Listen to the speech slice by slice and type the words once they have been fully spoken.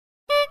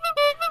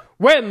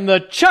When the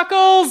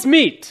Chuckles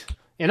Meet.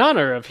 In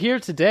honor of Here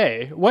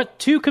Today, what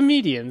two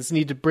comedians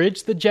need to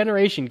bridge the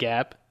generation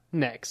gap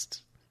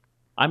next?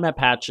 I'm at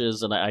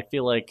Patches, and I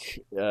feel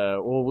like,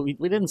 we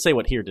didn't say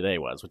what Here Today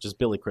was, which is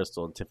Billy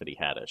Crystal and Tiffany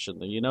Haddish,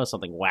 and you know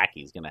something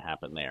wacky is going to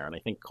happen there, and I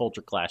think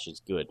Culture Clash is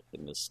good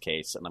in this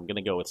case, and I'm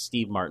going to go with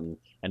Steve Martin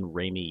and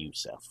Ramy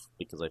Youssef,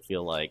 because I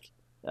feel like,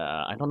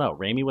 I don't know,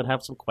 Ramy would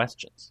have some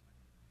questions.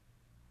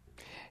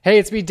 Hey,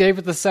 it's me, Dave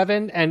with the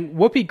 7, and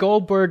Whoopi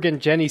Goldberg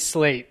and Jenny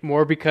Slate,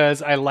 more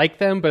because I like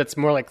them, but it's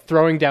more like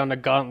throwing down a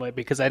gauntlet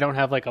because I don't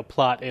have like a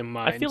plot in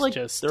mind. I feel like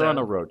they're on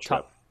a road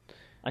trip.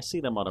 I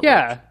see them on a road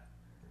trip.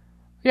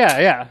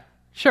 Yeah.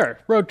 Sure,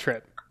 road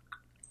trip.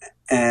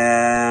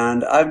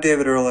 And I'm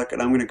David Ehrlich,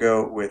 and I'm going to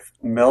go with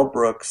Mel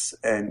Brooks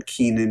and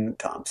Kenan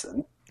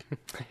Thompson.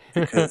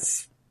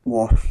 Because...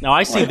 Well, now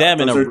I see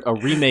them in a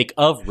remake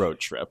of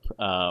Road Trip.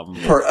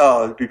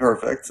 It'd be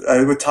perfect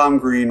with Tom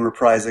Green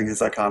reprising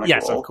his iconic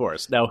yes, role. Of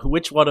course. Now,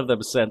 which one of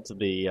them sent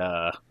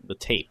the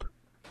tape?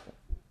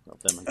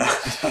 Of them?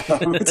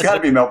 It's got to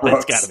be Mel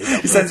Brooks.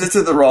 He sends it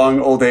to the wrong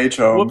old age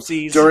home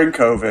during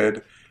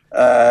COVID,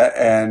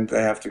 and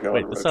they have to go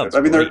on a road trip. I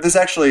mean, this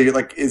actually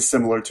is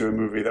similar to a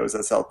movie that was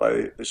at South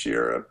by this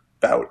year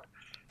about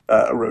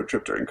a road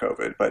trip during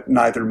COVID, but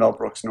neither Mel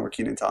Brooks nor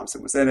Kenan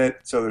Thompson was in it,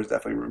 so there's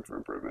definitely room for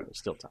improvement. There's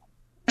still time.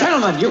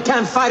 Gentlemen, you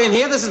can't fight in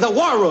here. This is the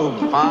war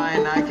room.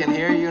 Fine, I can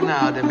hear you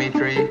now,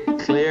 Dimitri.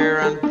 Clear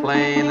and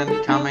plain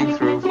and coming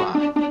through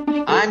fine.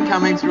 I'm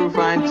coming through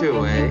fine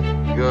too,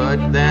 eh?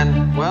 Good.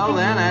 Then,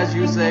 as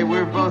you say,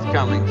 we're both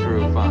coming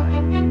through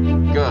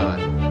fine.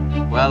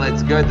 Good. Well,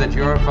 it's good that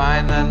you're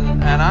fine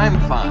and I'm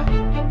fine.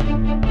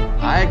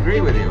 I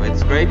agree with you.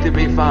 It's great to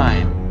be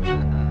fine.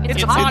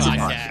 It's a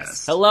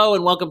podcast. Hello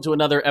and welcome to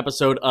another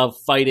episode of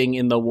Fighting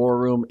in the War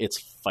Room. It's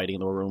Fighting in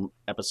the War Room,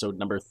 episode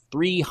number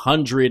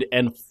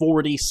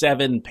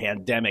 347,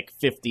 Pandemic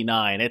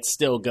 59. It's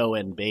still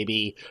going,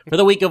 baby. For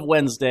the week of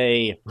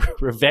Wednesday,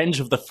 Revenge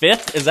of the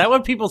 5th. Is that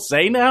what people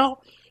say now?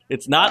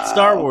 It's not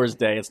Star Wars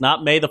Day. It's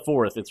not May the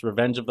 4th. It's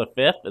Revenge of the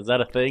 5th. Is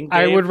that a thing, Dave?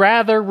 I would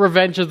rather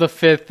Revenge of the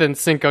 5th than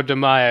Cinco de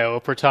Mayo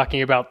if we're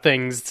talking about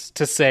things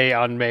to say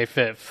on May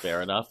 5th.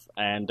 Fair enough.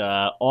 And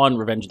on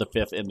Revenge of the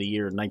 5th in the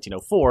year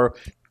 1904,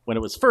 when it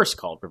was first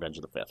called Revenge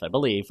of the 5th, I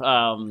believe,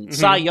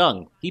 Cy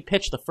Young, he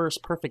pitched the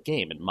first perfect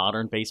game in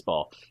modern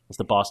baseball as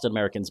the Boston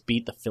Americans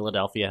beat the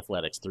Philadelphia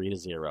Athletics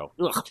 3-0.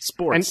 Ugh,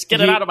 sports, get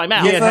it out of my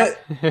mouth.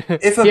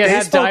 If a he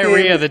had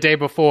diarrhea game... the day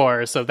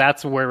before, so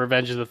that's where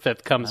Revenge of the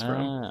 5th comes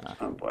from.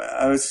 Oh boy.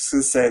 I was just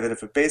going to say that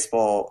if a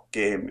baseball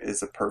game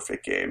is a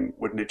perfect game,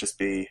 wouldn't it just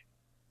be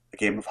a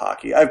game of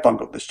hockey? I've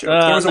bungled this joke.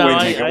 There was a way to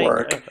make it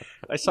work.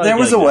 There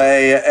was a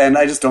way, and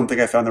I just don't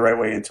think I found the right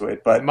way into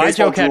it. But my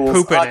joke had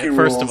poop in it,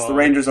 first of all. The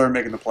Rangers aren't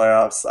making the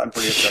playoffs. I'm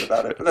pretty upset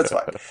about it, but that's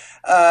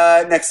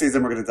fine. Next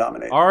season, we're going to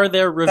dominate. Are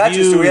there reviews?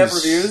 Patches, do we have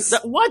reviews?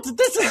 What?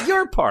 This is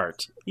your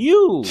part.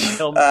 You.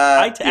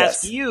 I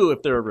ask you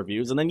if there are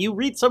reviews, and then you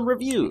read some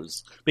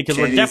reviews. Because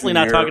we're definitely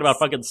not talking about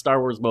fucking Star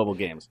Wars mobile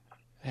games.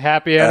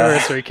 Happy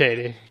anniversary,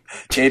 Katie.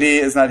 Katie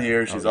is not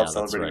here. She's off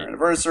celebrating her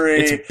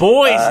anniversary. It's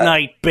boys'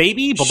 night,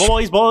 baby.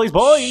 Boys.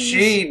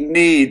 She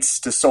needs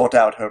to sort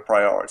out her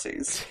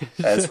priorities,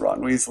 as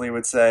Ron Weasley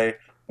would say.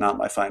 Not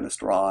my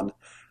finest Ron.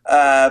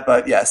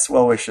 But yes,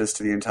 well wishes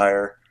to the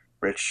entire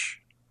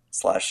Rich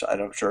 / I'm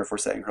not sure if we're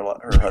saying her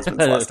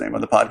husband's last name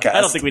on the podcast.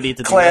 I don't think we need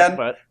to Clan. do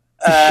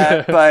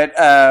that, but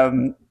I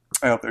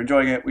hope they're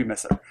enjoying it. We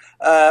miss her.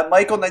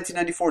 Michael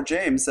 1994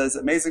 James says,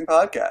 amazing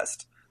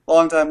podcast.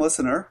 Long-time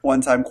listener,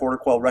 one-time Quarter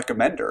Quell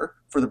recommender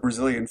for the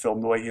Brazilian film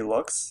The Way He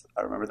Looks.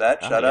 I remember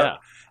that. Shout out.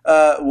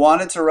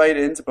 Wanted to write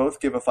in to both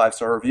give a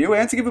 5-star review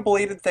and to give a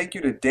belated thank you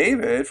to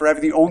David for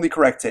having the only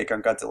correct take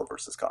on Godzilla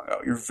vs.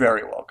 Kongo. You're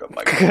very welcome,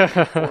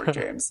 Michael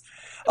James.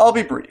 I'll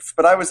be brief,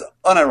 but I was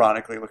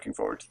unironically looking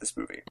forward to this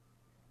movie.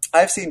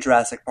 I've seen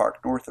Jurassic Park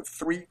north of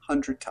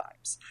 300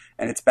 times,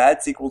 and its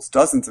bad sequels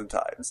dozens of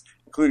times,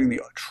 including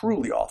the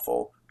truly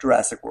awful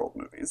Jurassic World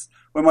movies.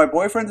 When my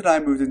boyfriend and I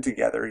moved in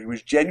together, he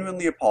was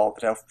genuinely appalled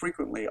at how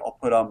frequently I'll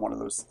put on one of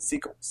those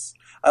sequels.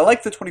 I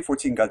liked the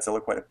 2014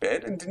 Godzilla quite a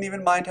bit, and didn't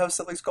even mind how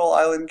silly Skull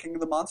Island and King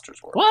of the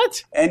Monsters were.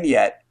 What? And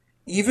yet,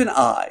 even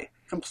I,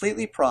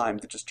 completely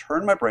primed to just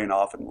turn my brain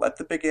off and let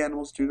the big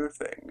animals do their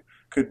thing,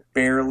 could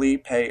barely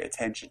pay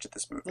attention to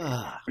this movie.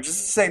 Which is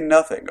to say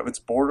nothing of its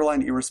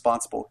borderline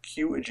irresponsible,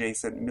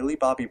 Q-adjacent Millie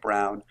Bobby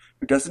Brown,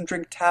 who doesn't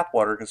drink tap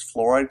water because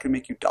fluoride can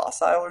make you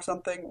docile or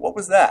something. What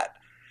was that?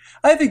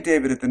 I think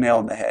David hit the nail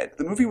on the head.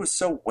 The movie was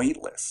so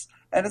weightless.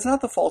 And it's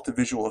not the fault of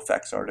visual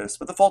effects artists,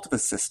 but the fault of a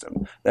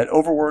system that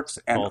overworks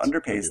and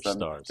underpays them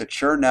to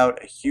churn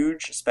out a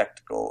huge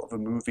spectacle of a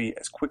movie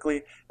as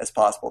quickly as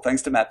possible.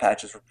 Thanks to Matt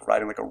Patches for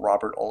providing like a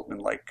Robert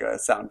Altman-like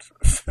sound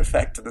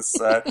effect to this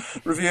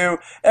review.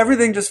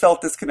 Everything just felt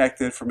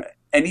disconnected from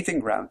anything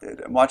grounded,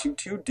 and watching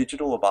two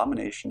digital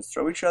abominations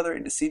throw each other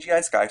into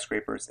CGI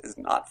skyscrapers is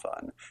not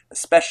fun,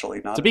 especially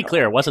not... To be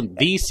clear, it wasn't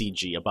the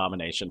CG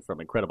abomination from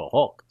Incredible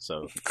Hulk,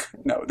 so...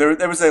 No,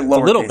 there was a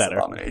lowercase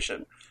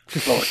abomination.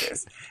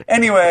 Lowercase.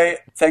 Anyway,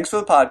 thanks for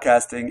the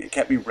podcasting. It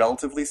kept me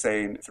relatively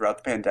sane throughout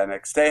the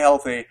pandemic. Stay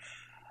healthy.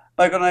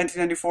 Michael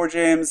 1994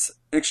 James,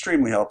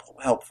 extremely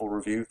helpful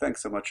review.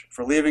 Thanks so much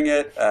for leaving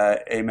it.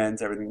 Amen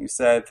to everything you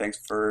said. Thanks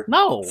for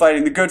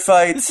fighting the good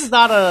fights. This is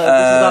not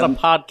a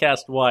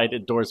podcast wide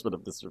endorsement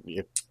of this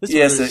review.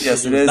 Yes, it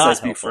is. I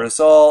speak for us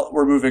all.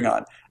 We're moving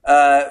on.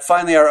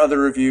 Finally, our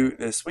other review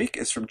this week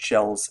is from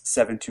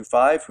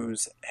Chels725,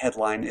 whose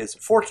headline is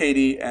For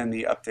Katie, and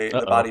the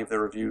body of the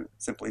review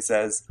simply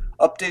says,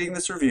 "Updating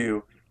this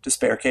review to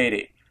spare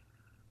Katie."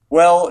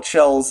 Well,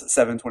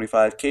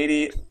 Chels725,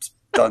 Katie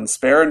done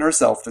sparing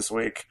herself this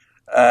week.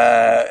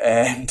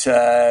 But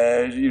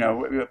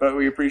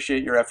we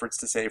appreciate your efforts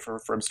to save her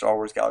from Star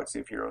Wars Galaxy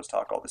of Heroes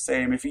talk all the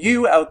same. If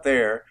you out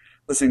there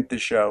listening to the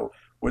show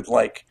would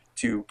like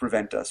to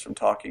prevent us from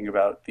talking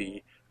about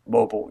the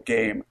mobile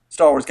game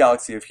Star Wars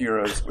Galaxy of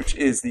Heroes, which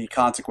is the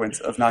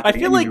consequence of not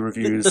getting any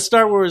reviews. The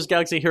Star Wars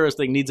Galaxy of Heroes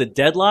thing needs a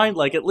deadline.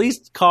 Like at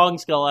least Kong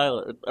Skull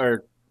Island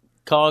or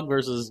Kong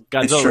versus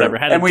Godzilla, whatever,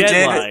 had a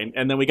deadline,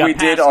 and then we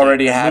did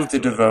already have to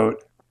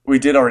devote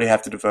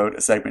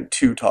a segment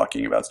to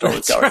talking about Star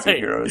Wars Galaxy of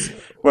Heroes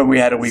when we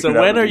had a week. So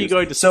when are you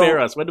going to spare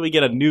us? When do we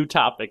get a new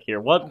topic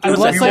here?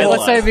 Let's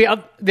say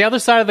the other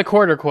side of the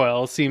quarter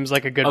coil seems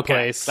like a good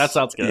place. That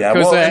sounds good. Yeah.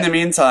 Well, in the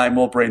meantime,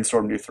 we'll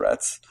brainstorm new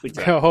threats.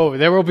 Exactly. Oh,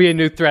 there will be a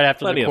new threat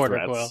after the quarter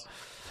coil.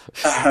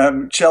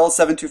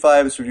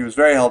 Chell725, this review was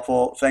very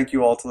helpful. Thank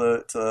you all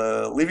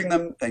to leaving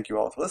them. Thank you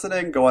all for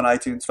listening. Go on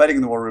iTunes, Fighting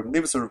in the War Room,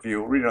 leave us a review.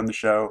 We'll read it on the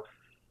show.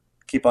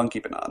 Keep on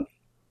keeping on.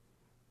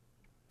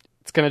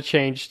 It's going to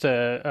change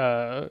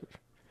to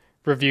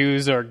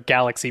reviews or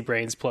Galaxy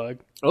Brains plug.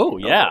 Oh,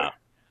 yeah.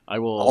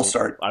 I'll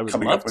start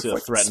coming up with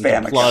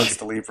spam accounts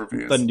to leave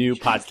reviews. The new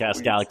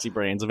podcast, Galaxy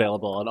Brains,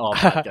 available on all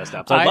podcast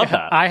apps. I love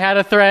that. I had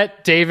a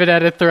threat. David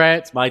had a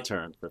threat. It's my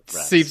turn for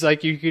threats. Seems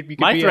like you could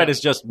My threat is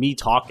just me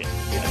talking.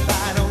 If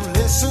I don't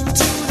listen to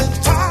the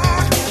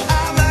talk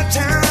of the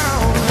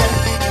town,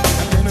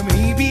 then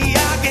maybe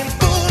I can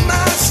fool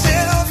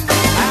myself.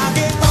 I'll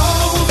get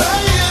over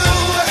you.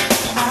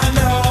 I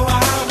know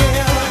I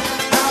will.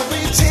 I'll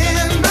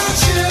pretend my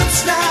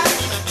ship's not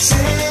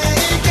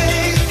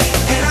sinking,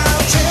 and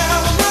I'll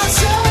tell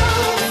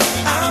myself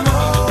I'm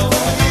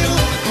over you,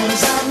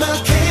 'cause I'm the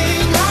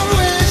king. I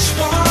wish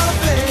for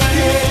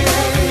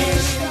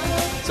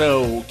things.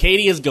 So,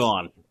 Katie is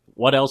gone.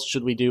 What else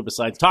should we do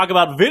besides talk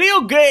about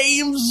video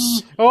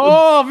games?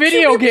 Oh,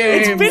 video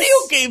games! It's video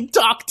game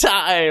talk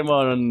time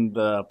on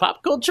the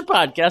Pop Culture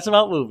Podcast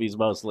about movies,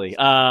 mostly.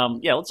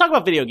 Let's talk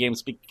about video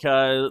games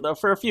because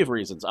for a few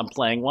reasons. I'm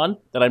playing one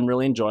that I'm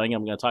really enjoying.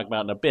 I'm going to talk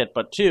about in a bit.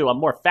 But two, I'm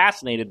more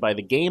fascinated by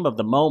the game of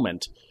the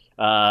moment.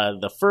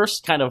 The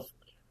first kind of,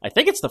 I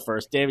think it's the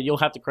first. David, you'll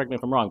have to correct me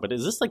if I'm wrong, but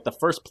is this like the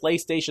first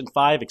PlayStation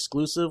 5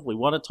 exclusive? We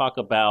want to talk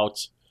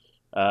about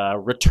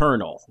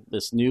Returnal,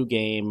 this new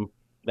game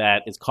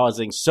that is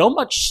causing so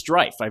much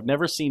strife. I've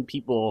never seen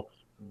people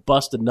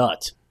bust a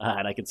nut,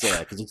 and I can say that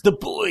because it's the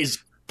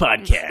Boys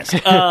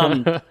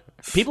Podcast.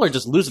 People are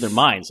just losing their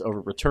minds over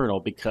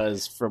Returnal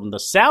because from the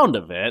sound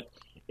of it,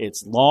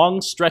 it's long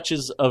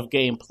stretches of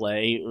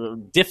gameplay,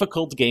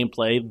 difficult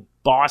gameplay,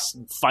 boss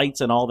fights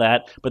and all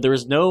that, but there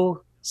is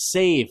no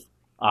save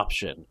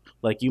option.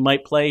 Like you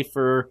might play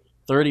for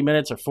 30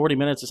 minutes or 40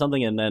 minutes or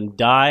something and then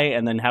die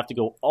and then have to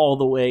go all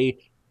the way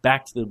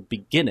back to the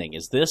beginning.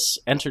 Is this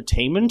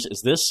entertainment?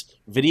 Is this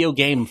video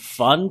game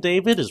fun,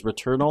 David? Is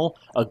Returnal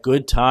a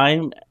good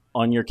time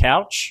on your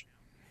couch?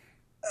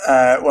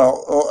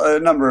 A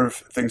number of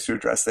things to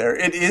address there.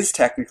 It is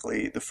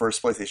technically the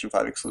first PlayStation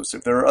 5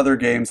 exclusive. There are other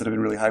games that have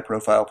been really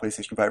high-profile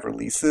PlayStation 5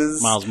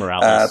 releases. Miles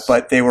Morales.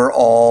 But they were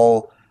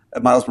all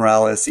Miles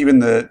Morales, even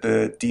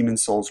the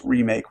Demon's Souls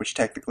remake, which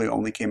technically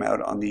only came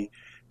out on the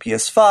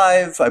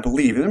PS5, I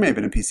believe. There may have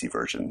been a PC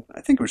version.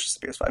 I think it was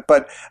just the PS5.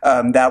 But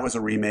that was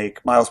a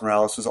remake. Miles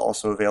Morales was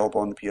also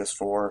available on the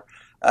PS4.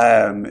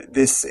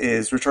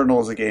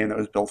 Returnal is a game that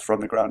was built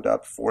from the ground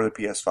up for the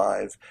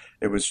PS5.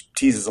 It was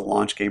teased as a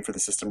launch game for the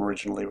system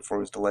originally before it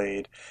was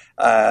delayed.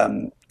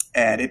 And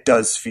it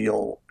does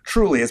feel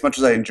truly, as much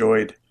as I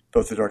enjoyed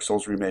both the Dark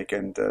Souls remake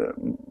and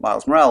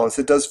Miles Morales,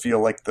 it does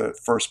feel like the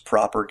first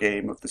proper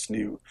game of this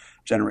new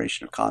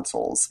generation of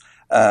consoles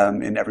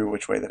in every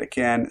which way that it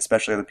can,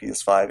 especially on the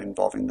PS5,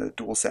 involving the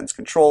DualSense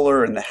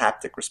controller and the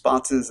haptic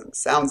responses and the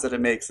sounds that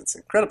it makes. It's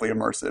incredibly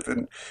immersive.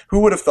 And who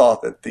would have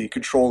thought that the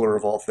controller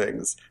of all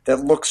things that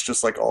looks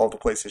just like all the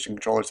PlayStation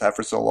controllers have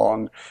for so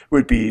long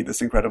would be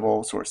this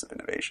incredible source of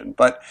innovation.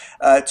 But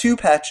to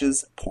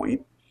Patch's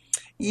point,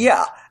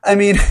 yeah, I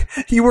mean,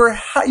 you were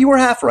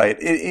half right.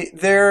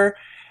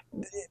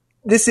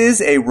 This is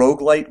a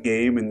roguelite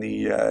game in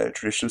the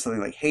tradition of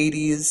something like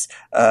Hades,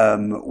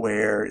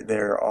 where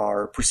there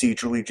are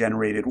procedurally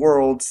generated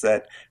worlds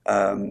that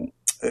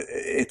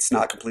it's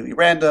not completely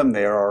random.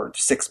 There are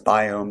 6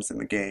 biomes in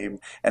the game,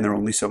 and there are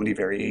only so many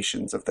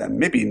variations of them,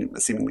 maybe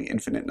a seemingly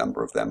infinite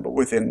number of them, but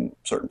within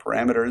certain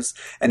parameters.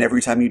 And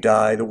every time you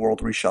die, the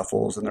world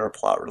reshuffles, and there are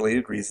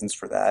plot-related reasons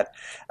for that.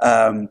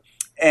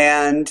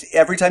 And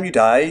every time you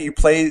die, you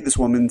play this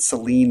woman,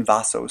 Celine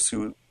Vassos,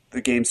 who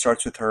the game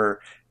starts with her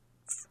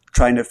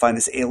trying to find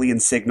this alien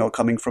signal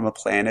coming from a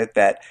planet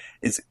that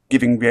is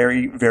giving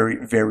very, very,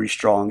 very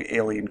strong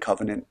Alien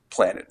Covenant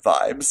planet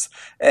vibes.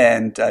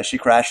 And she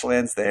crash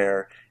lands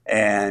there,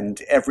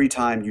 and every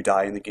time you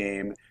die in the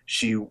game,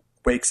 she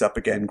wakes up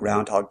again,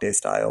 Groundhog Day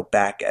style,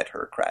 back at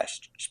her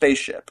crashed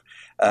spaceship,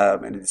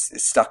 and is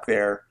stuck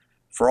there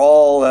for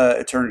all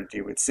eternity,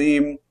 it would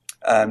seem.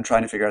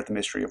 Trying to figure out the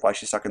mystery of why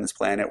she's stuck on this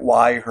planet,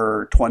 why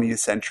her 20th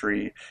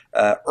century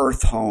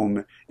Earth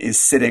home is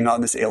sitting on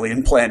this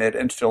alien planet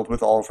and filled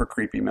with all of her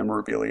creepy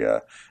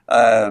memorabilia,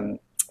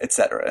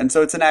 etc. And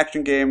so it's an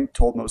action game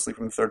told mostly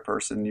from the third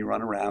person. You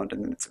run around,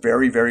 and it's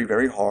very, very,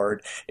 very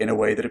hard in a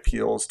way that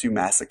appeals to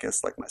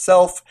masochists like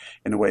myself,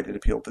 in a way that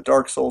appeals to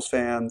Dark Souls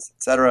fans,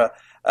 etc.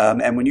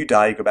 And when you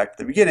die, you go back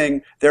to the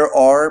beginning. There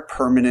are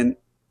permanent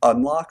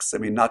unlocks. I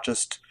mean, not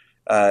just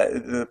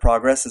the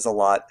progress is a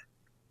lot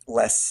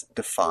less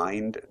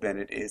defined than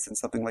it is in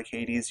something like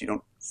Hades.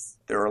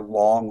 There are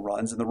long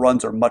runs, and the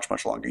runs are much,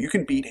 much longer. You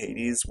can beat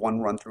Hades,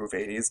 one run through of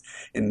Hades,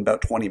 in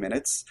about 20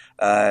 minutes.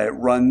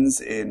 Runs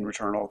in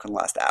Returnal can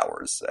last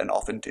hours, and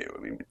often do.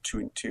 I mean,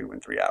 between 2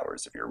 and 3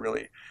 hours if you're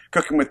really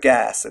cooking with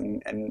gas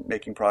and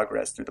making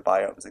progress through the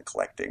biomes and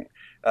collecting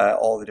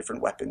all the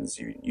different weapons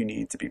you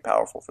need to be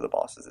powerful for the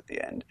bosses at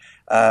the end.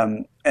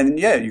 And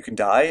yeah, you can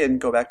die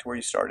and go back to where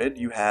you started.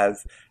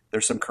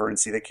 There's some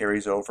currency that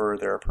carries over.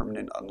 There are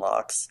permanent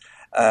unlocks.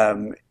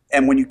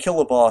 And when you kill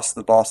a boss,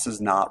 the boss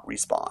does not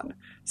respawn.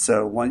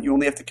 So you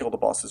only have to kill the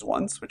bosses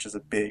once, which is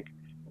a big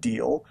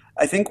deal.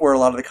 I think where a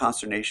lot of the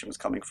consternation was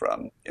coming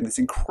from in this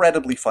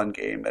incredibly fun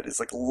game that is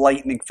like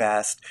lightning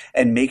fast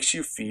and makes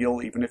you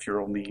feel, even if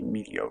you're only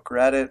mediocre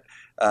at it,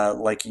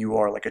 like you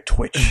are like a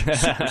Twitch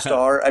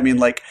superstar. I mean,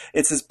 like,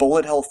 it's this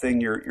bullet hell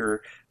thing.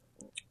 You're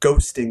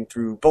ghosting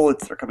through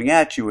bullets that are coming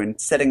at you and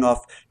setting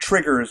off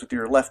triggers with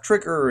your left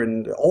trigger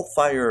and alt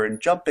fire and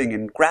jumping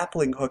and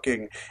grappling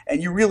hooking,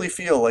 and you really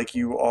feel like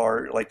you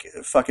are like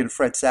fucking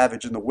Fred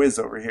Savage in The Wiz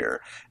over here.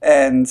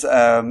 And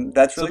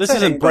that's really so this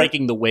exciting, isn't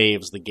Breaking the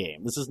Waves, the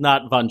game. This is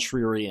not Von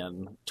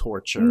Trierian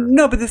torture.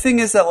 No, but the thing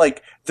is that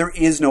like there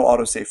is no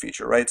autosave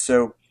feature, right?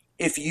 So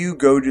if you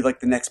go to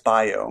like the next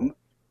biome,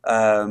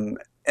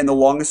 and the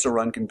longest a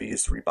run can be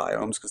is 3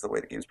 biomes because the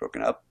way the game's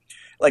broken up,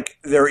 like,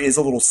 there is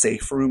a little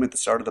safe room at the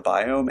start of the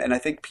biome, and I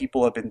think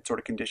people have been sort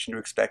of conditioned to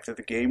expect that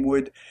the game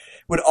would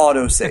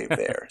auto-save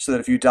there, so that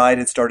if you died,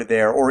 it started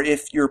there, or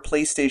if your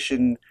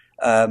PlayStation,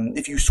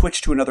 if you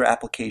switch to another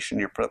application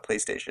in your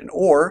PlayStation,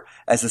 or,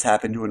 as has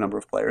happened to a number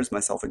of players,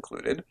 myself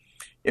included,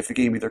 if the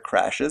game either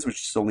crashes,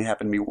 which has only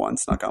happened to me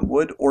once, knock on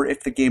wood, or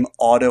if the game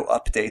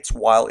auto-updates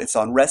while it's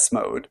on rest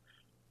mode,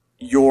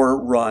 your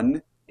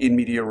run in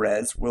media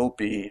res will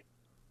be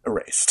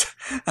erased,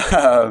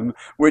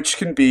 which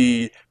can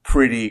be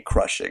pretty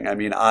crushing. I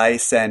mean,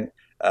 I'm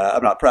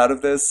not proud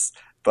of this,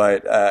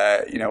 but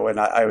when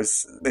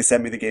they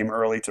sent me the game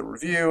early to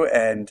review,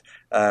 and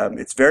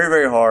it's very,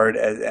 very hard.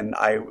 And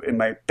in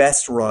my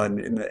best run,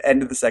 in the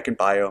end of the second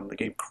biome, the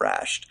game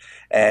crashed,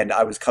 and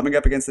I was coming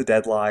up against the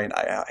deadline.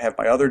 I have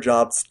my other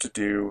jobs to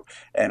do,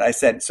 and I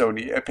sent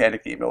Sony a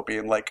panic email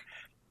being like,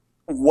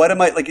 what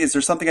am I, like, is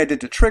there something I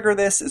did to trigger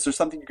this? Is there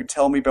something you can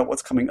tell me about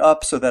what's coming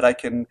up so that I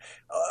can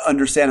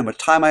understand how much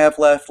time I have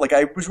left? Like,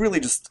 I was really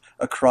just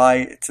a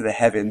cry to the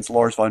heavens,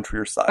 Lars von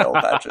Trier style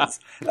patches,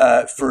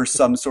 for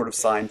some sort of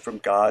sign from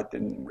God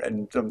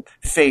and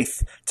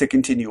faith to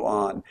continue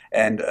on.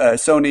 And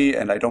Sony,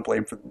 and I don't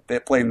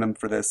blame them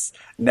for this,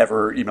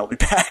 never emailed me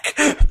back.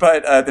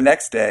 But the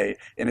next day,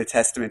 in a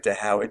testament to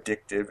how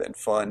addictive and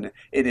fun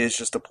it is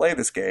just to play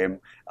this game,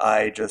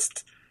 I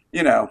just,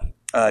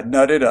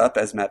 nutted up,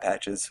 as Matt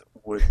Patches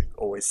would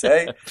always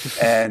say,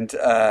 and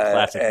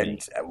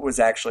was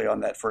actually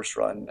on that first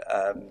run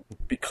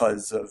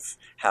because of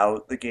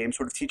how the game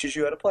sort of teaches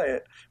you how to play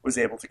it, was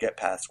able to get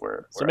past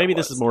where So maybe I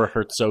was. this is more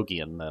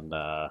Herzogian than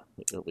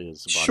it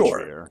is Von Sure.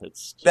 Trier.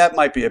 That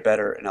might be a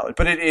better analogy,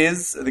 but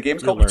the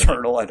game's called You're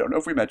learning. Returnal. I don't know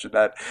if we mentioned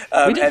that,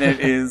 and it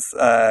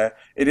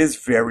is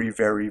very,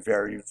 very,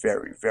 very,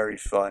 very, very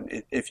fun.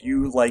 If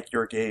you like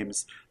your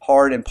games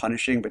hard and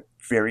punishing, but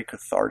very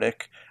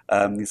cathartic,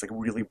 these like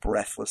really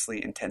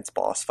breathlessly intense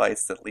boss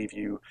fights that leave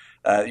you,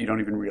 you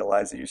don't even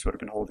realize that you've sort of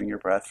been holding your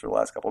breath for the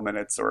last couple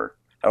minutes, or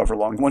however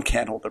long one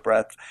can hold their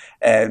breath,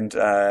 and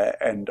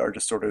are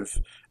just sort of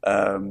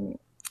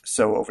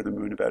so over the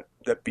moon about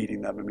that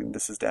beating them. I mean,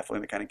 this is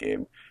definitely the kind of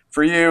game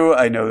for you.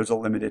 I know there's a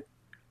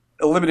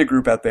limited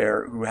group out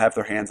there who have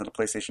their hands on a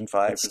PlayStation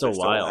 5. It's still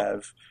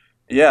wild.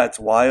 Yeah, it's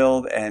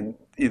wild, and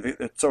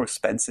it's so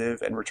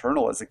expensive, and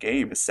Returnal as a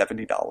game is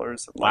 $70.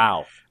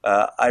 Wow.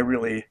 I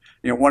really,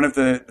 one of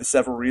the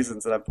several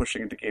reasons that I'm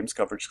pushing into games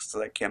coverage is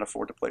because I can't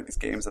afford to play these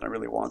games, and I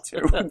really want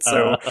to. And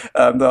so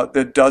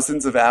the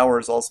dozens of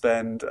hours I'll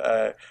spend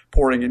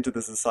pouring into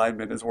this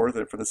assignment is worth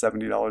it for the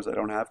 $70 I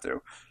don't have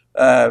to.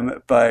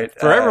 But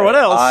for everyone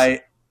else,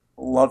 I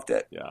loved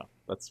it. Yeah,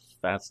 that's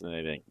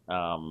fascinating.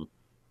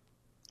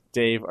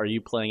 Dave, are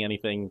you playing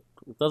anything?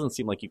 It doesn't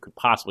seem like you could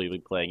possibly be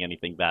playing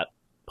anything that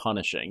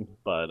punishing,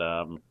 but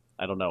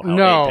I don't know how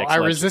No, Apex I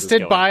Legends is resisted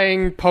going.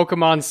 buying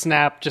Pokemon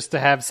Snap just to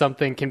have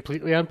something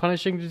completely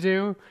unpunishing to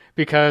do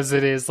because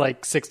it is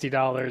like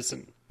 $60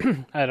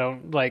 and I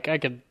don't like. I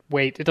could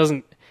wait. It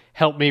doesn't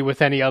help me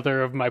with any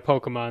other of my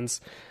Pokemons,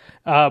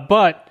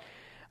 but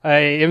I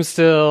am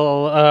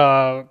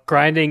still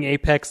grinding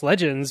Apex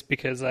Legends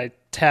because I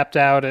tapped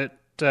out at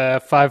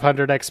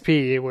 500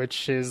 XP,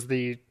 which is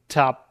the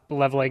top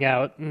leveling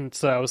out, and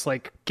so I was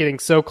like getting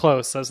so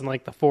close. I was in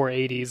like the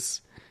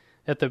 480s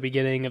at the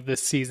beginning of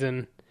this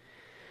season.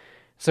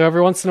 So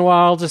every once in a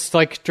while, just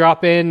like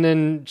drop in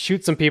and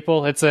shoot some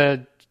people. It's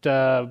a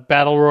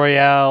battle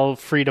royale,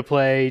 free to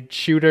play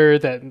shooter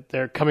that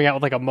they're coming out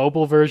with like a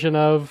mobile version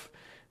of,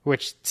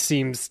 which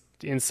seems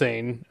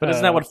insane. But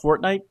isn't that what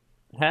Fortnite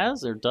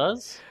has or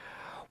does?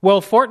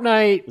 Well,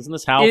 Fortnite Isn't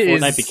this how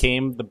Fortnite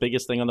became the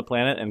biggest thing on the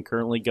planet and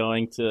currently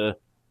going to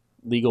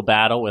legal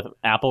battle with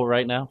Apple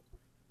right now?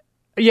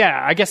 Yeah,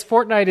 I guess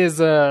Fortnite is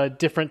a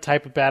different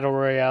type of battle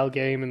royale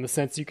game in the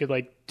sense you could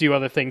like do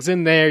other things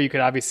in there. You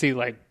could obviously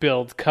like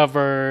build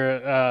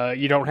cover.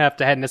 You don't have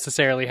to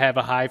necessarily have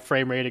a high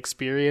frame rate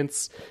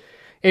experience.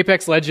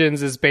 Apex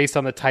Legends is based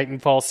on the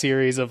Titanfall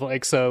series of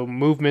like, so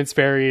movement's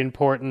very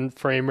important,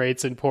 frame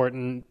rate's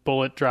important,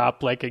 bullet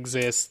drop like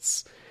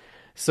exists.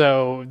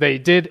 So they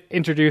did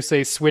introduce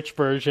a Switch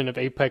version of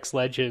Apex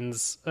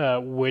Legends,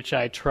 which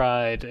I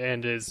tried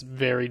and is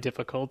very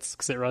difficult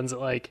because it runs at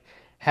like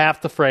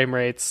half the frame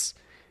rates.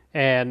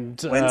 And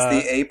When's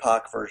the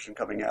APOC version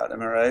coming out?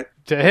 Am I right?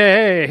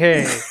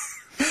 Hey.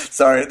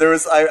 Sorry,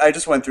 I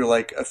just went through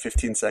like a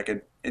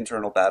 15-second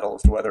internal battle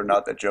as to whether or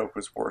not that joke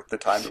was worth the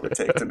time it would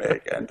take to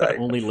make, and I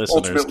Only listeners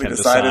ultimately can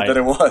decided decide. that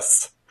it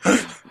was.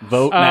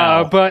 Vote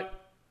now. But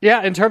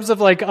yeah, in terms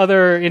of like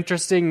other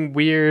interesting,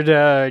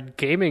 weird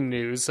gaming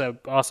news, I'm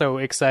also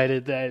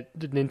excited that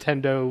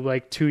Nintendo,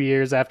 like 2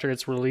 years after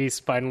its release,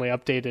 finally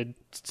updated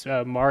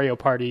Mario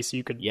Party so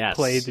you could Yes.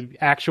 play the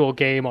actual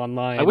game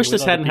online. I wish with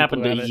this other hadn't people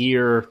happened who a have it.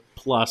 year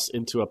plus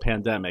into a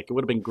pandemic. It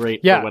would have been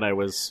great Yeah. for when I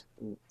was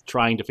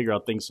trying to figure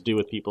out things to do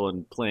with people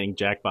and playing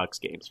Jackbox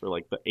games for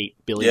like the 8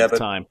 billionth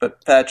time.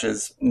 but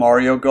Patches,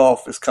 Mario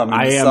Golf is coming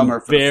I this am summer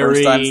for the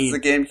first time very- since the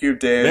GameCube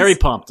days. Very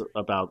pumped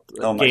about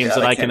Oh my games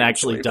God, that I I can't can even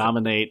actually believe it.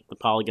 dominate the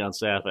Polygon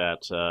staff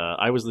at.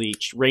 I was the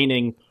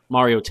reigning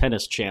Mario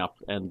Tennis champ,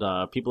 and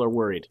people are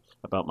worried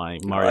about my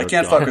Mario I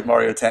can't Golf. fuck with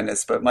Mario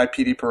Tennis, but my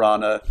PD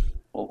Piranha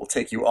will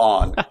take you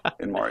on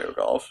in Mario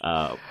Golf.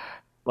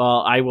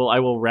 Well, I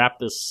will wrap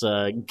this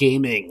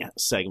gaming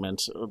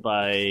segment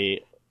by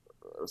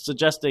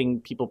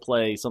suggesting people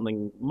play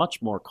something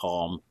much more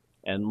calm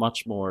and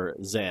much more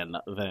zen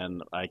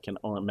than I can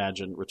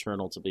imagine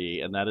Returnal to be,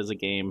 and that is a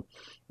game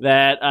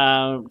that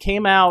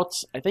came out,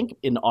 I think,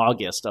 in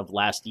August of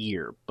last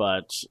year.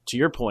 But to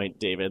your point,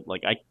 David,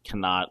 like I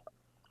cannot.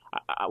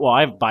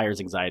 I have buyer's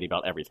anxiety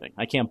about everything.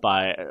 I can't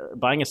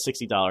buying a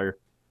 $60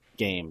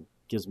 game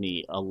gives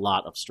me a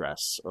lot of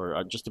stress,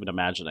 or just even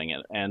imagining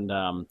it. And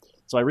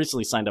so I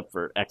recently signed up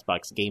for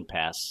Xbox Game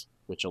Pass,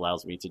 which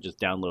allows me to just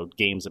download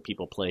games that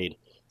people played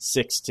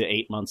 6 to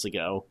 8 months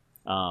ago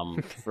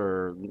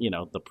for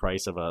the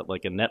price of a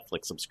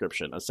Netflix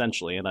subscription,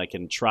 essentially. And I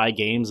can try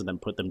games and then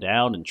put them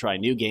down and try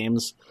new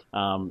games.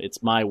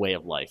 It's my way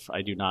of life.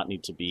 I do not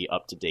need to be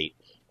up to date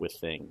with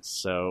things.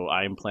 So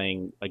I am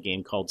playing a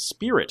game called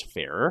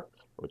Spiritfarer,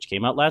 which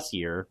came out last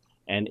year,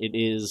 and it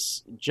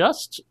is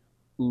just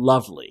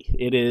lovely.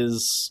 It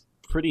is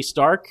pretty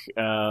stark.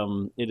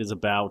 It is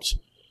about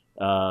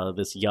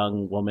this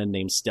young woman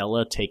named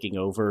Stella taking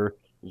over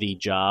the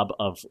job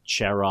of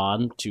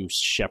Charon to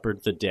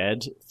shepherd the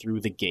dead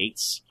through the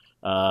gates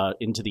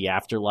into the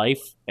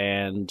afterlife.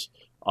 And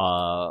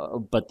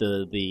but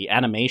the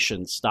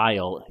animation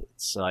style,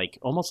 it's like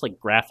almost like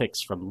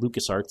graphics from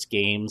LucasArts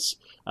games,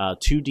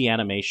 2D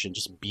animation,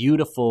 just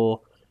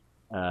beautiful.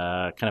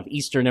 Kind of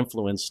Eastern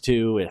influence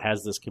too. It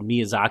has this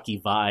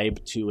Miyazaki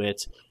vibe to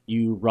it.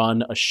 You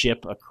run a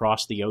ship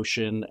across the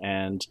ocean,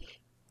 and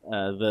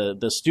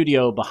the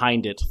studio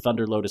behind it,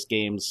 Thunder Lotus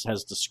Games,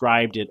 has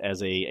described it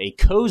as a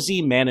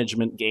cozy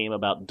management game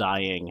about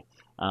dying.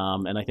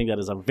 And I think that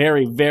is a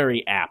very,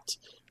 very apt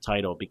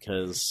title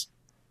because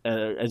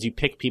as you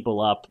pick people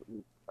up,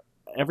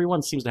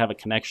 everyone seems to have a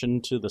connection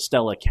to the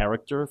Stella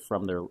character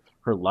from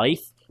her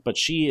life. But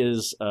she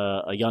is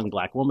a young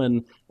black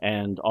woman,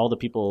 and all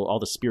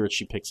the spirits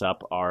she picks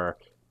up are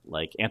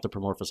like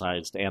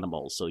anthropomorphized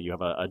animals. So you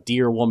have a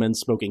deer woman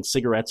smoking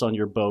cigarettes on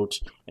your boat,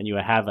 and you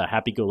have a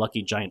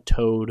happy-go-lucky giant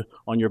toad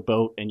on your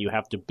boat, and you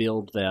have to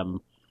build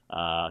them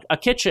a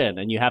kitchen,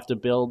 and you have to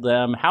build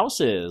them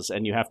houses,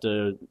 and you have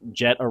to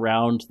jet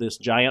around this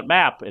giant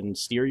map and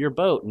steer your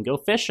boat and go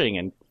fishing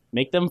and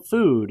make them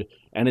food.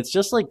 And it's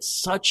just like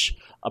such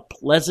a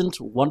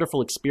pleasant,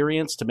 wonderful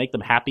experience. To make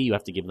them happy, you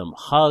have to give them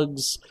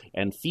hugs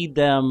and feed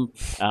them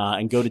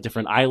and go to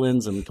different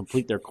islands and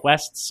complete their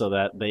quests so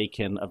that they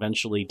can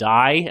eventually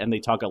die. And they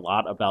talk a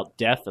lot about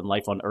death and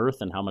life on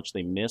Earth and how much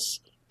they miss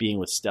being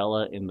with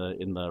Stella in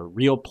the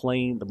real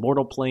plane, the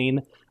mortal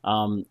plane.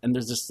 And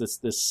there's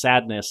just this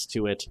sadness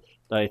to it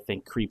that I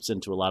think creeps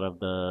into a lot of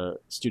the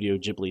Studio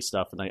Ghibli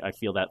stuff, and I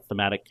feel that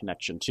thematic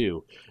connection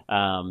too.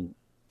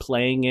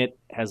 Playing it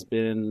has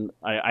been,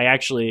 I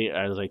actually,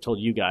 as I told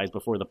you guys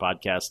before the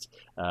podcast,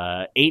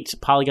 ate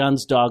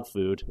Polygon's dog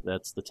food,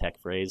 that's the tech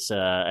phrase,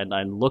 and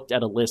I looked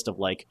at a list of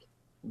like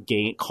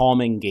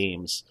calming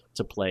games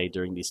to play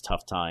during these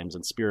tough times,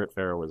 and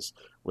Spiritfarer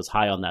was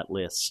high on that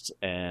list,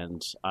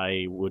 and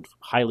I would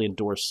highly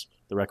endorse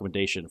the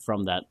recommendation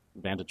from that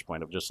vantage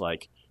point of just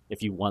like,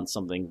 if you want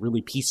something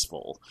really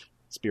peaceful,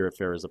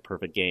 Spiritfarer is a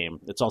perfect game.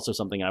 It's also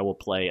something I will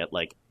play at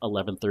like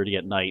 11:30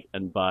 at night,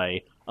 and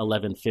by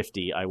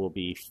 11:50 I will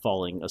be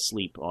falling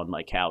asleep on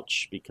my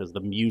couch because the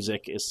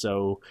music is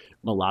so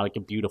melodic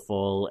and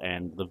beautiful,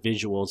 and the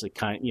visuals, it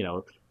kind of, you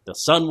know, the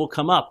sun will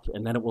come up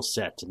and then it will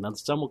set, and then the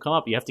sun will come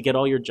up. You have to get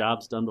all your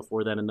jobs done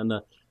before then, and then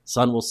the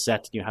sun will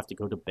set and you have to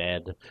go to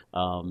bed.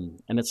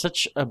 And it's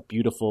such a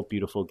beautiful,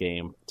 beautiful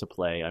game to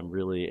play. I'm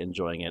really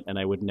enjoying it, and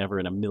I would never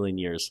in a million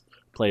years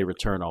play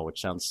Returnal,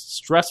 which sounds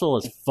stressful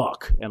as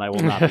fuck, and I will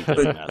not be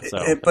doing that.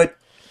 So. But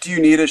do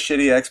you need a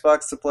shitty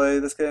Xbox to play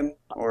this game,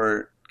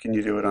 or can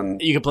you do it on?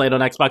 You can play it on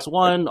Xbox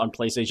One, on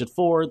PlayStation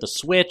 4, the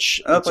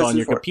Switch. It's on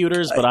your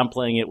computers, but I'm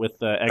playing it with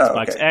the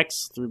Xbox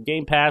X through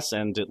Game Pass,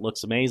 and it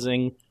looks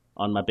amazing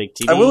on my big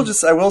TV.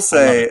 I will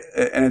say,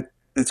 and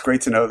it's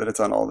great to know that it's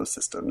on all the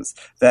systems,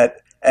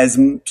 that as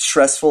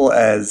stressful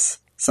as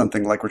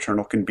something like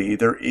Returnal can be,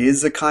 there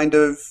is a kind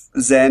of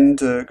zen,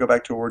 to go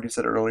back to a word you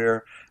said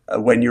earlier,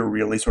 when you're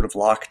really sort of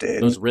locked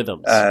in. Those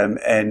rhythms.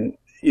 And,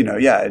 you know,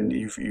 yeah, and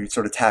you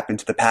sort of tap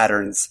into the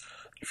patterns.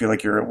 You feel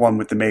like you're at one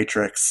with the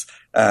Matrix.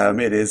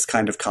 It is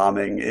kind of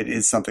calming. It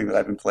is something that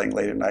I've been playing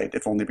late at night,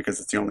 if only because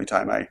it's the only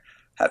time I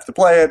have to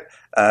play it.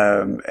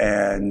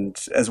 And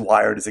as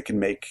wired as it can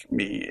make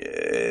me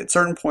at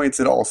certain points,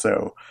 it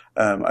also,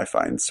 I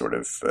find, sort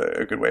of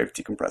a good way of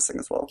decompressing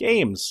as well.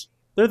 Games.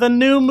 They're the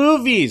new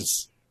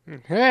movies.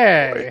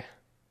 Hey.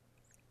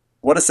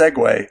 What a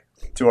segue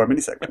to our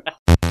mini segment.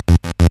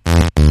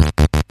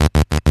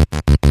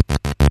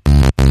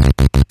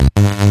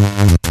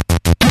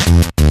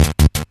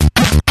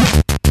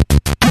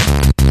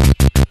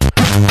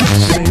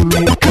 See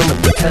me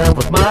coming to town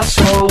with my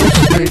soul,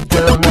 straight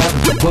down out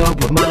of the book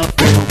with my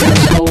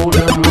fingers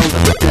holding on to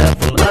the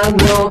devil. I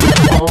know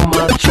all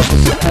my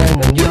troubles are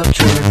hanging your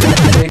trigger.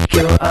 Take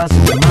your eyes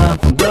and your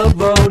mind from the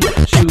road.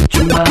 Shoot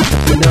your mouth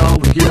if you know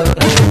where you're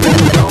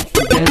aiming. Don't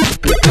forget to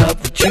pick up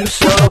what you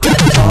saw.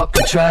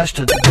 Talking trash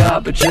to the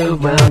garbage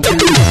around you.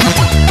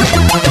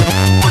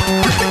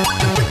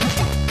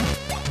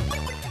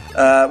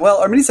 Well,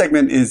 our mini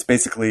segment is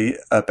basically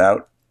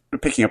about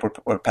picking up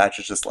what Patch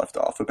has just left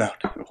off about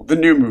the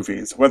new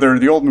movies, whether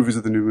the old movies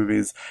or the new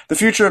movies, the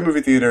future of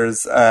movie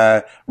theaters,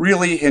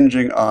 really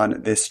hinging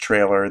on this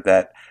trailer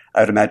that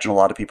I would imagine a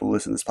lot of people who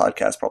listen to this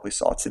podcast probably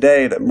saw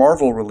today, that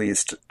Marvel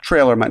released.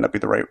 Trailer might not be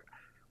the right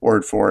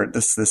word for it.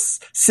 This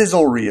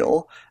sizzle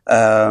reel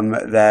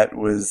that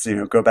was, you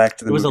know, go back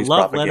to the movies. It was a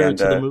love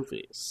propaganda. letter to the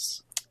movies.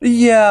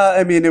 Yeah,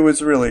 I mean, it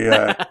was really,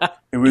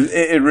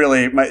 it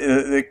really,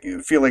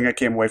 the feeling I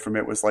came away from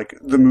it was like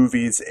the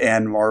movies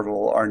and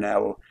Marvel are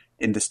now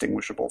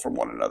indistinguishable from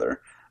one another.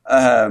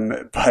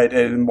 But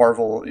in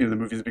Marvel, you know, the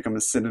movies have become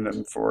a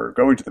synonym for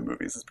going to the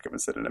movies. It's become a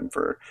synonym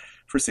for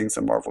seeing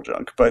some Marvel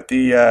junk. But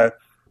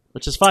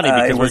which is funny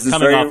because we're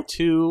coming off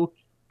two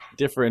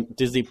different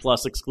Disney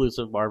Plus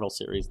exclusive Marvel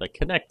series that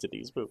connect to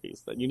these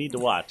movies that you need to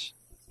watch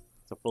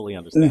to fully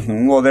understand.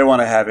 Mm-hmm. Well, they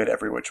want to have it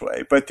every which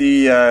way. But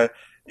this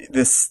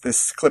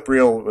clip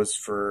reel was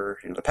for,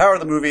 you know, the power of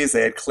the movies.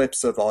 They had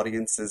clips of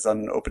audiences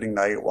on opening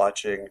night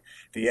watching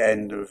the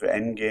end of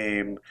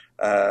Endgame.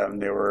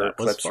 There were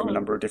clips from a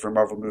number of different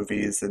Marvel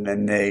movies, and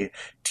then they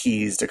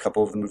teased a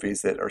couple of the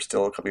movies that are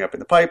still coming up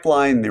in the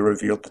pipeline. They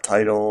revealed the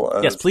title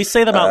of, yes, please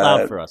say them out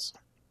loud for us.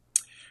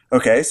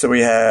 Okay, so we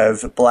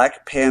have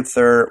Black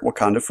Panther: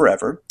 Wakanda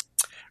Forever.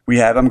 We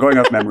have, I'm going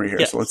off memory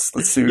here, yes. so let's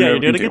see. Yeah, you're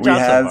doing a good job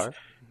so far.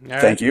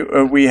 Thank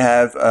you. We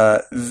have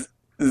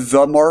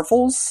The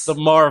Marvels. The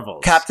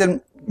Marvels.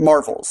 Captain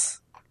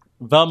Marvels.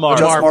 The Marvels.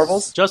 Just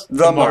Marvels? Just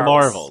The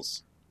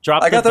Marvels.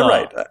 Drop I got that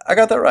right. I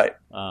got that right.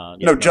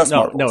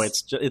 Marvels. No,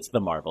 it's The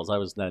Marvels. I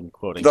was then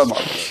quoting. The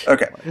Marvels.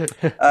 Okay.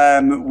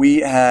 We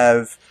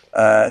have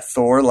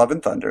Thor: Love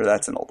and Thunder.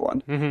 That's an old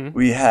one. Mm-hmm.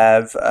 We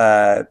have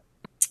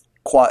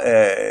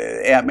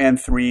Ant-Man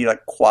 3,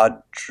 like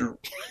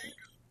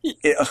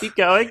Keep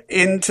going.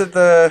 Into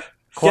the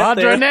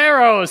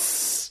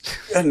Quadraneros.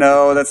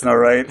 No, that's not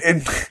right.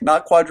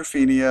 Not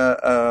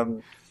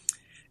Quadrophenia.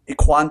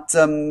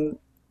 Quantum.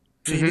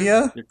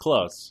 Mm-hmm. You're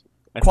close.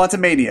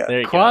 Quantumania. There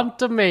you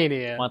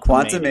Quantumania. go.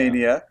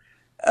 Quantumania.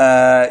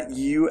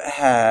 You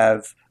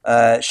have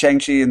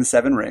Shang-Chi and the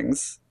Seven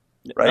Rings.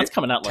 Right? That's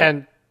coming out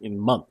like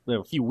in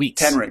a few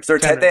weeks. 10 rings.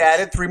 They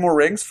added 3 more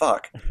rings?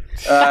 Fuck.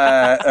 All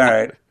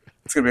right.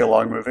 It's going to be a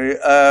long movie.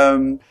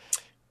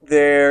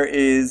 There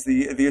is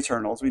the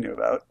Eternals we knew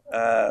about.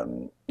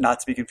 Not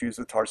to be confused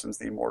with Tarsim's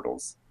The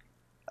Immortals.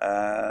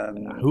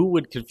 Who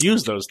would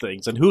confuse those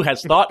things? And who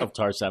has thought of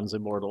Tarsim's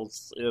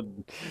Immortals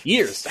in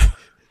years?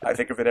 I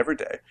think of it every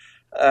day.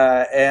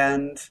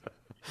 And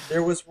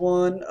There was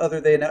one other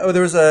they announced.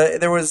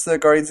 There was the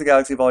Guardians of the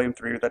Galaxy Volume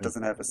 3 that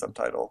doesn't have a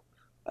subtitle.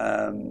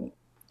 Don't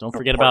or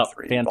forget Part about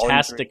 3, Volume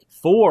Fantastic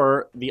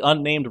Four, the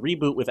unnamed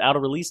reboot without a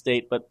release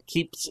date, but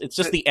it's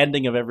just the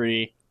ending of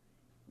every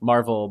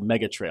Marvel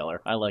mega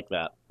trailer. I like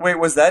that. Wait,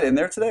 was that in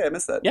there today? I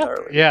missed that Yeah.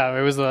 entirely. Yeah,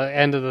 it was the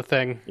end of the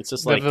thing. It's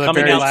just The- like the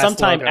coming very out last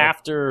sometime logo.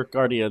 after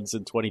Guardians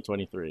in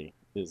 2023.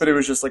 But it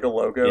was just like a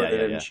logo. Yeah, they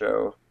yeah, didn't yeah.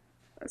 show.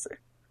 I see.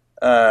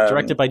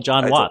 Directed by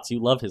John I don't- Watts. You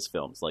love his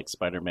films like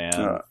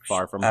Spider-Man,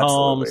 Far From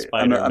Home, Absolutely.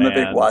 Spider-Man. I'm a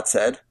big Watts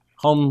head.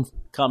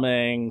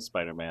 Homecoming,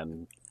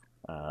 Spider-Man,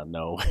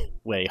 No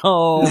Way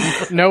Home.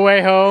 No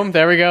Way Home.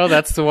 There we go.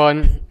 That's the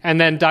one. And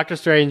then Doctor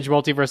Strange,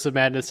 Multiverse of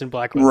Madness, and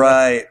Black Widow.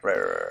 Right.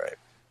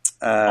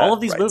 All of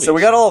these movies. So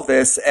we got all of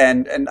this,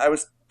 and I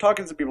was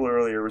talking to people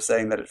earlier who were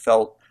saying that it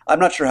felt. I'm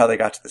not sure how they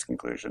got to this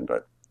conclusion,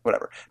 but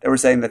whatever. They were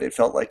saying that it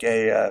felt like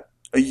a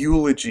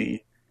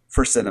eulogy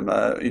for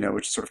cinema,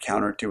 which is sort of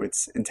counter to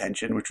its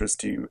intention, which was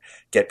to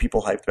get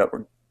people hyped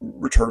about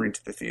returning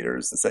to the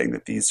theaters and saying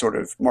that these sort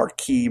of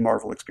marquee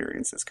Marvel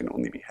experiences can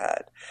only be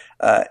had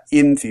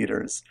in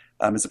theaters,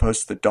 as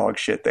opposed to the dog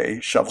shit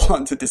they shovel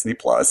onto Disney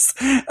Plus.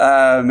 It's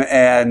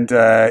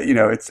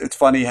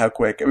funny how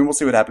quick. I mean, we'll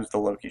see what happens with the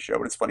Loki show,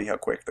 but it's funny how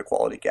quick the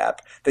quality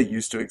gap that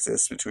used to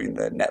exist between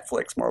the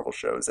Netflix Marvel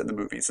shows and the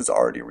movies has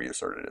already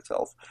reasserted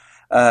itself.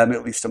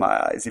 At least to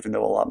my eyes, even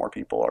though a lot more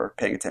people are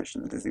paying attention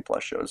to the Disney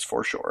Plus shows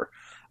for sure.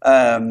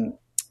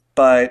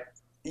 But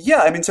yeah,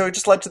 I mean, so it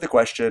just led to the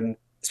question,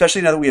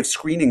 especially now that we have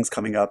screenings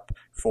coming up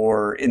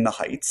for In the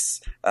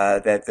Heights,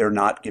 that they're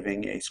not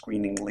giving a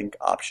screening link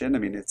option. I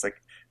mean, it's like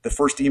the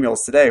first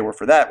emails today were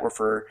for that, were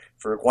for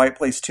A Quiet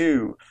Place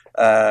 2.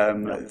 Get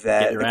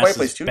That your the Quiet asses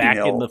Place 2 back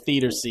email, in the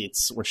theater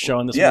seats. We're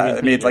showing this yeah, movie in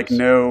it made like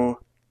theaters. no.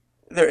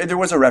 There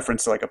was a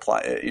reference to like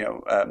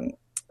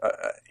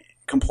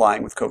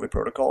complying with COVID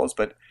protocols,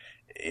 but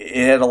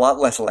it had a lot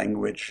less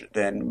language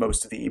than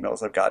most of the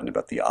emails I've gotten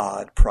about the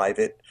odd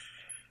private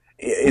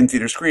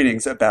in-theater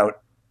screenings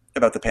about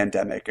the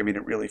pandemic. I mean,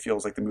 it really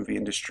feels like the movie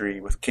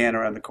industry, with Cannes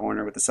around the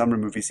corner, with the summer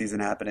movie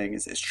season happening,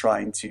 is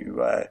trying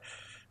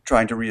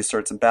to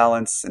reassert some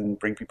balance and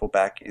bring people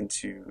back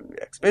into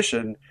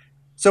exhibition.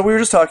 So we were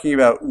just talking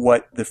about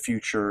what the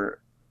future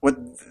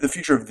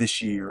of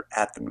this year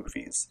at the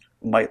movies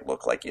might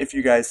look like. If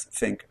you guys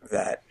think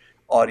that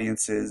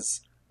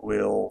audiences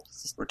will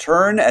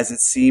return, as it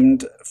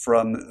seemed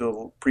from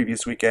the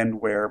previous weekend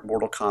where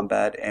Mortal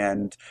Kombat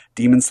and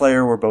Demon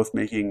Slayer were both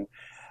making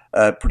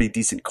a pretty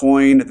decent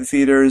coin at the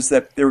theaters,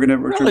 that they were going to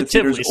return to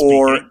Relatively theaters,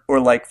 speaking. or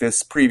like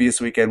this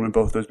previous weekend when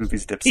both those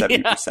movies dipped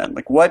 70%.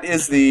 Like, what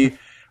is the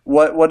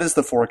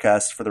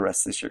forecast for the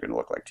rest of this year going to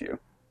look like to you?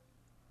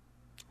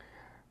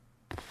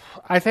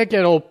 I think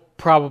it'll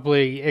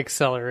probably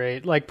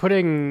accelerate. Like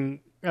putting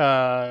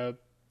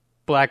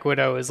Black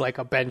Widow is like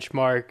a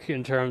benchmark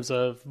in terms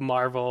of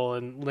Marvel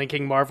and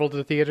linking Marvel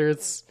to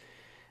theaters.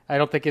 I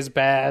don't think is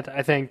bad.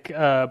 I think,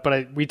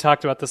 we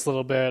talked about this a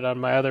little bit on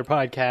my other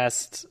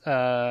podcast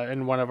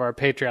in one of our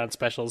Patreon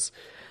specials.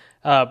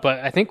 But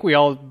I think we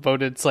all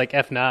voted it's like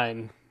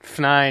F9.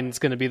 F9 is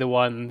going to be the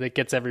one that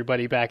gets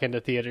everybody back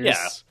into theaters.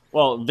 Yeah.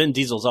 Well, Vin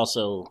Diesel's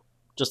also,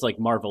 just like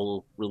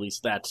Marvel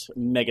released that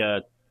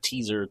mega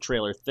teaser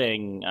trailer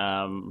thing,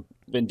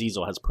 Vin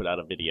Diesel has put out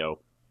a video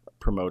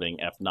promoting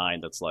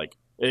F9 that's like,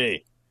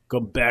 hey,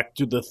 come back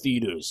to the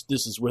theaters.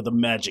 This is where the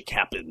magic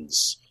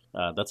happens.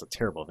 That's a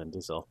terrible Vin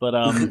Diesel. But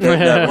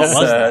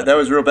that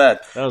was real bad.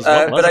 That was-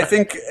 what was but I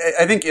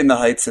that? think In the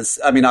Heights is.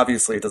 I mean,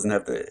 obviously, it doesn't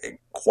have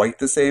quite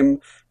the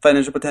same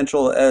financial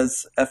potential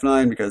as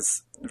F9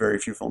 because very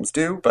few films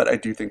do. But I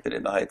do think that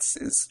In the Heights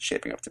is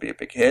shaping up to be a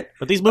big hit.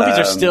 But these movies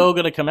are still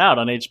going to come out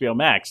on HBO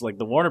Max. Like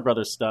the Warner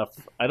Brothers stuff,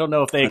 I don't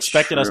know if they That's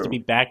expected us true. to be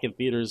back in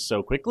theaters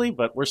so quickly,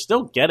 but we're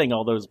still getting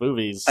all those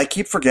movies I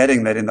keep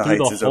forgetting that In the through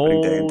Heights the is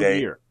opening day and whole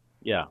date. year.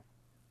 Yeah,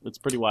 it's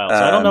pretty wild. So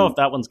I don't know if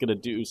that one's going to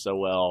do so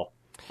well.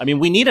 I mean,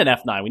 we need an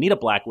F9. We need a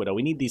Black Widow.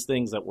 We need these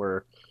things that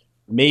were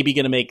maybe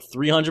going to make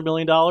 $300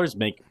 million,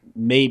 make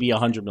maybe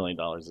 $100 million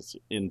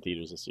in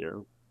theaters this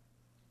year.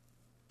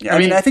 Yeah, I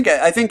mean, I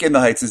think In the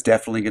Heights is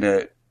definitely going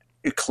to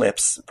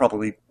eclipse,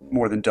 probably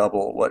more than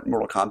double what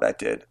Mortal Kombat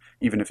did,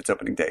 even if it's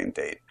opening day and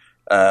date.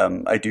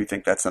 I do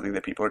think that's something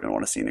that people are going to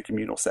want to see in a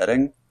communal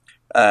setting.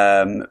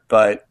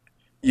 But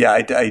yeah,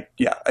 I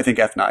think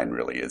F9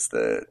 really is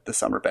the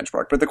summer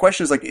benchmark. But the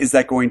question is, like, is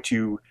that going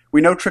to?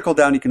 We know trickle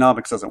down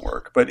economics doesn't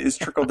work, but is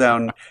trickle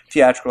down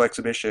theatrical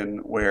exhibition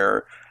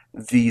where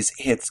these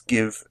hits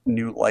give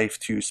new life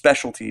to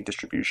specialty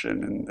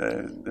distribution and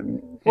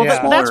the Well,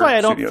 Yeah. that's why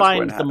I don't studios find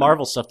going to the happen?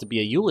 Marvel stuff to be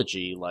a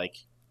eulogy. Like,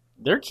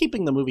 they're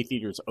keeping the movie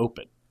theaters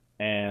open.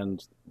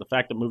 And the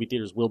fact that movie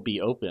theaters will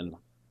be open,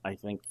 I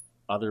think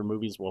other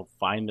movies will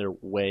find their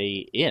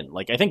way in.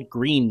 Like, I think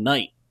Green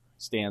Knight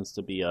stands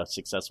to be a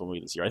successful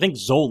movie this year. I think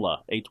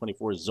Zola,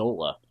 A24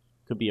 Zola,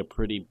 could be a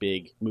pretty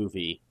big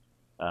movie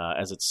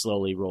as it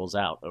slowly rolls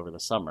out over the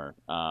summer.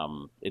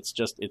 It's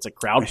a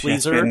crowd It's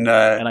pleaser, been,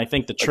 and I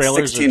think the like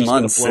trailers 16 are just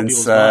going months to blow since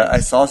people's minds. I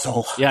saw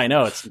Zola. Yeah, I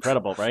know. It's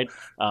incredible, right?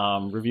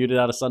 Reviewed it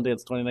out of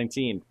Sundance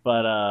 2019.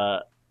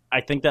 But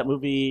I think that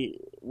movie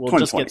will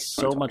just 2020, get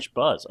so much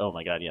buzz. Oh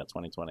my god, yeah,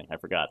 2020. I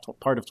forgot.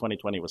 Part of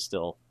 2020 was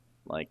still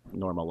like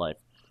normal life.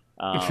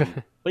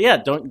 But yeah,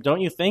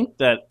 don't you think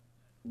that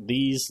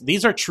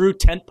these are true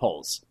tent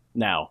poles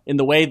now, in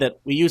the way that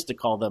we used to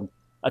call them?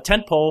 A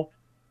tent pole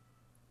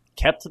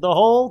kept the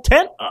whole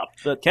tent up,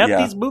 that kept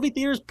these movie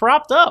theaters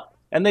propped up,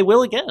 and they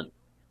will again.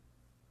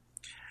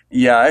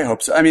 Yeah, I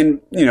hope so. I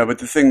mean, but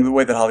the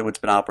way that Hollywood's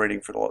been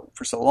operating for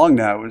so long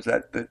now is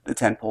that the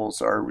tent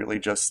poles are really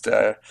just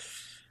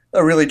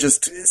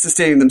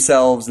sustaining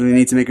themselves, and they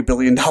need to make $1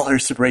 billion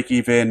to break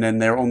even,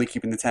 and they're only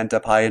keeping the tent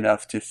up high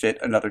enough to fit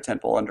another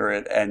tent pole under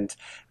it, and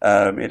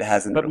it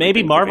hasn't. But really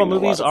maybe been Marvel giving a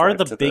lot movies of are life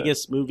the to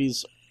biggest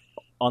movies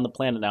on the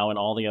planet now, and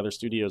all the other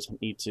studios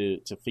need to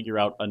figure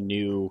out a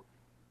new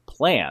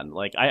plan.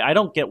 Like, I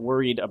don't get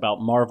worried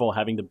about Marvel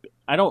having to.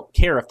 I don't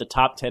care if the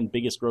top 10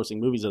 biggest grossing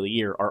movies of the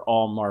year are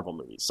all Marvel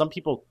movies. Some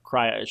people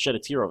shed a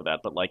tear over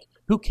that, but like,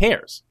 who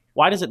cares?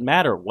 Why does it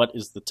matter what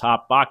is the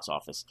top box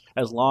office,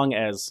 as long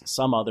as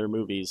some other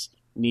movies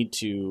need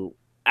to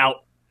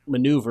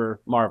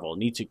outmaneuver Marvel,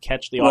 need to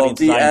catch the audience?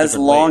 As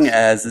long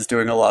as is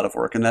doing a lot of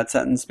work in that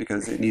sentence,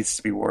 because it needs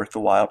to be worth the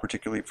while,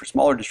 particularly for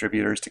smaller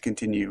distributors, to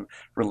continue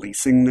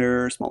releasing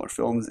their smaller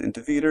films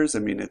into theaters. I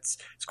mean, it's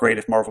great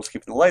if Marvel's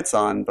keeping the lights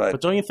on, but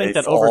don't you think if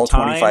that over all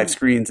time 25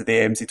 screens at the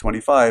AMC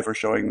 25 are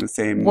showing the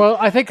same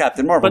I think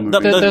Captain Marvel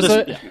but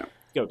movie?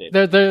 Go, Dave.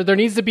 There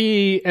needs to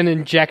be an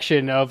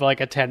injection of like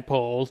a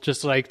tentpole,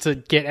 just like to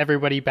get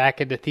everybody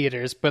back into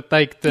theaters. But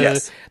like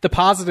the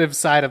positive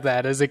side of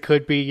that is it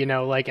could be,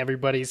 like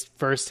everybody's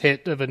first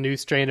hit of a new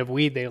strain of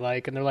weed they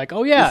like, and they're like,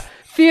 oh yeah,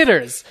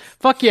 theaters,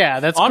 fuck yeah,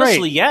 that's honestly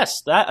great.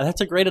 Yes,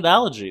 that's a great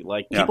analogy.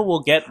 Like, people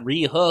will get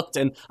rehooked,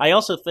 and I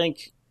also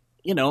think,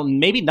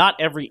 maybe not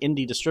every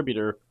indie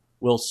distributor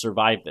will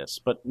survive this,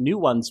 but new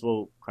ones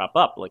will crop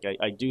up. Like,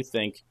 I do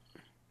think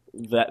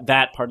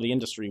that part of the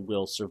industry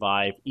will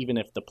survive, even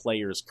if the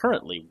players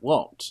currently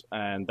won't,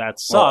 and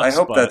that sucks. Well, I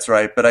hope that's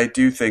right, but I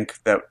do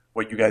think that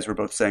what you guys were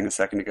both saying a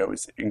second ago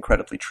is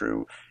incredibly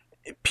true.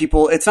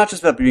 It's not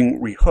just about being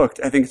rehooked.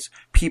 I think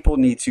people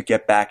need to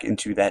get back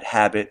into that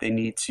habit. They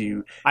need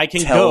to. I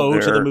can go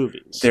to the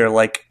movies. They're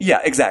like,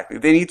 yeah, exactly.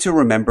 They need to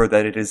remember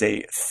that it is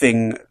a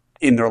thing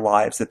in their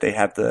lives that they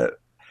have the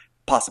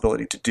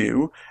possibility to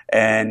do,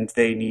 and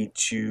they need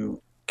to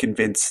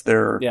convince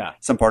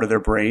some part of their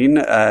brain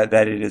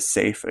that it is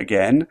safe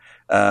again,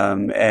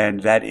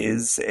 and that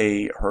is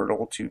a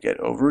hurdle to get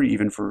over,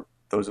 even for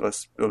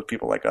those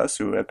people like us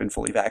who have been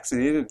fully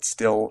vaccinated. It's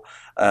still,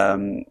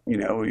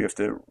 you have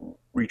to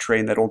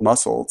retrain that old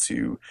muscle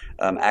to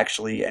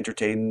actually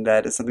entertain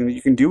that as something that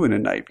you can do in a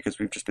night, because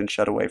we've just been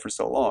shut away for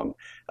so long.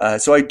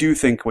 So I do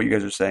think what you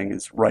guys are saying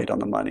is right on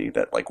the money,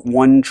 that like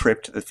one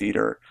trip to the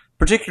theater,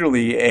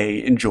 particularly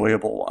a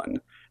enjoyable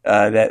one,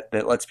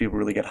 that lets people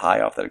really get high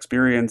off that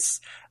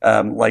experience,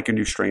 like a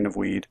new strain of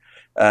weed,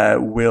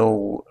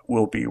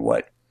 will be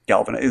what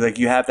galvanizes. Like,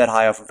 you have that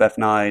high off of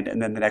F9,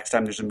 and then the next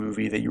time there's a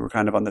movie that you were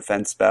kind of on the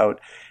fence about,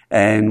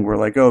 and we're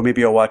like, oh,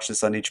 maybe I'll watch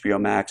this on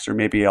HBO Max, or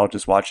maybe I'll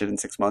just watch it in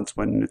 6 months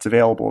when it's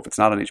available, if it's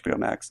not on HBO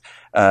Max,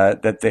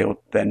 that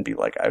they'll then be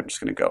like, I'm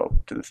just going to go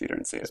to the theater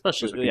and see it.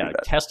 Especially,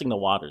 testing the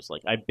waters.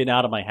 Like, I've been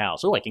out of my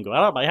house. Oh, I can go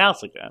out of my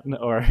house again.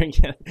 Or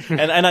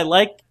and I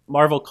like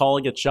Marvel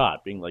calling it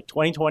shot, being like,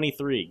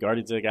 2023,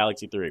 Guardians of the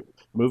Galaxy 3,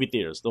 movie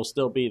theaters, they'll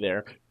still be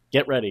there.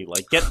 Get ready,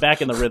 like, get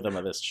back in the rhythm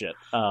of this shit.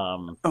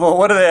 Well,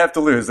 what do they have to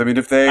lose? I mean,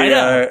 if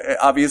they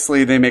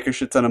obviously they make a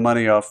shit ton of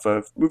money off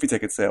of movie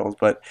ticket sales,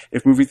 but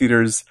if movie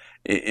theaters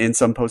in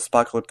some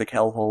post-apocalyptic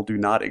hellhole do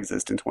not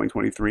exist in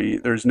 2023,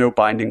 there's no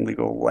binding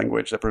legal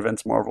language that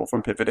prevents Marvel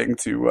from pivoting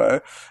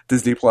to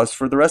Disney Plus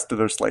for the rest of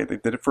their slate. They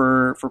did it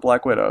for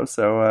Black Widow,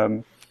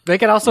 so. They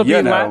could also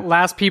be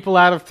last people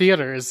out of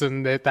theaters,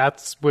 and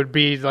that would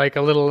be like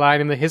a little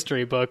line in the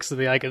history books. And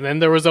then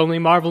there was only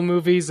Marvel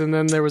movies, and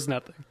then there was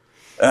nothing.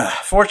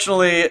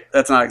 Fortunately,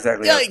 that's not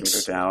exactly how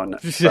it's going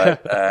to go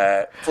down.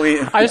 But,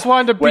 please, I just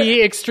wanted to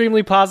be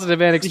extremely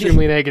positive and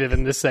extremely negative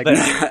in this segment.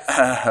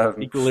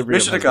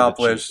 Mission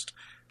accomplished.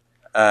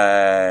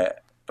 But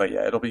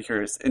yeah, it'll be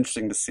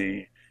interesting to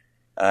see.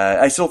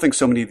 I still think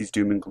so many of these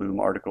doom and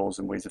gloom articles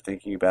and ways of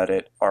thinking about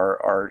it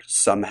are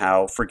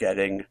somehow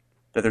forgetting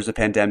that there's a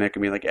pandemic. I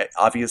mean, like,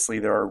 obviously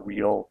there are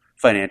real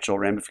financial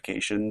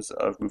ramifications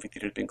of movie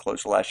theaters being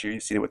closed last year.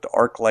 You've seen it with the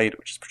ArcLight,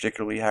 which is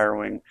particularly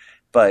harrowing.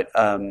 But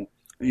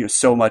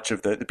so much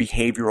of the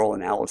behavioral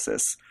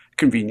analysis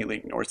conveniently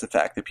ignores the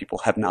fact that people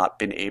have not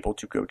been able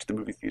to go to the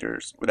movie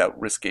theaters without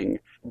risking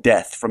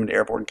death from an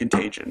airborne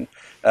contagion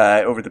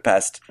over the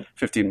past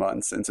 15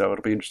 months. And so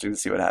it'll be interesting to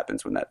see what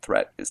happens when that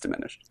threat is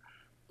diminished.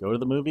 Go to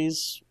the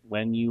movies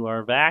when you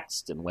are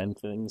vaxxed and when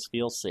things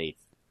feel safe.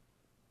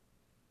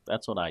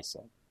 That's what I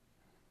say.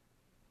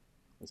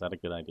 Is that a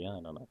good idea?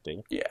 I don't know,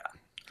 Dave.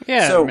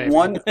 Yeah. So maybe.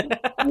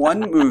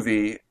 one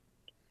movie,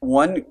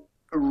 one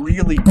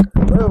really.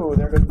 Oh,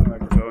 there goes my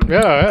microphone.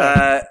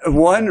 Yeah.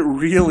 One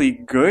really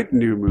good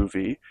new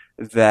movie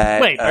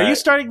that. Wait, are you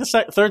starting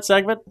the third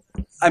segment?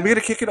 I'm going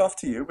to kick it off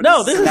to you. But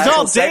No, this this a is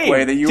all natural segue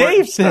Dave. that you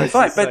Dave are, says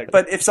fine, this segue.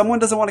 but if someone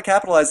doesn't want to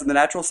capitalize on the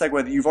natural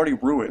segue that you've already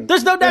ruined,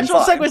 There's no then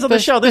natural fine. segues on the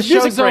show. There's The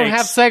music shows don't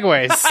breaks. have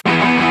segues.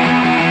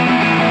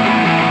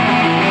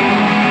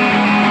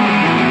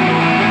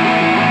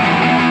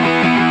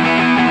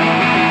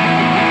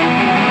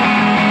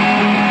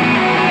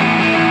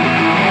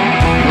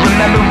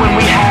 Remember when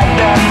we had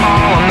them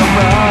all on the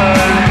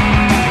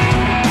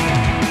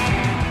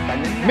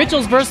run?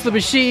 Mitchell's vs. the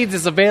Machines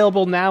is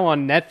available now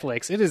on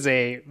Netflix. It is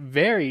a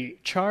very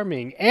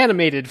charming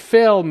animated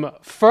film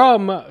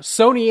from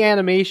Sony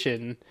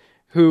Animation,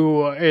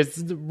 who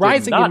is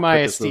rising Did not in my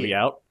put this movie esteem.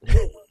 out.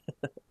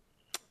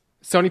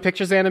 Sony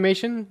Pictures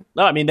Animation?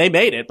 No, I mean they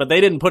made it, but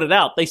they didn't put it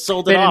out. They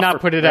sold it They did off.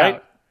 not put it right?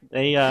 out.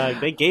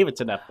 They gave it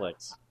to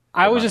Netflix.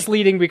 I was just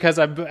leading because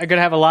I'm going to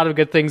have a lot of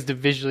good things to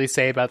visually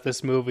say about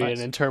this movie, and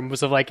in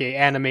terms of like a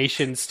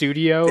animation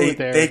studio,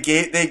 They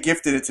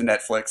gifted it to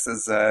Netflix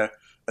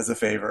as a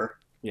favor.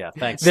 Yeah,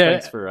 thanks. The-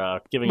 Thanks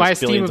for giving my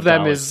us esteem billions of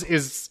them dollars.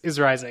 is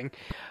rising.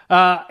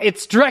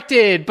 It's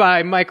directed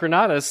by Mike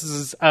Renata. This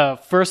is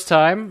first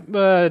time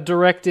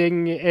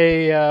directing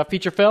a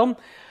feature film,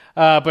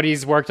 but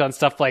he's worked on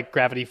stuff like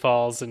Gravity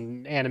Falls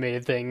and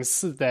animated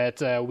things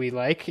that we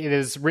like. It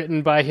is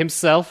written by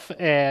himself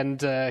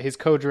and his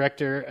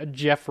co-director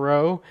Jeff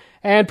Rowe,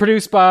 and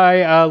produced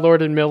by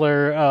Lord and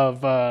Miller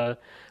of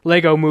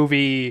Lego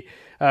Movie,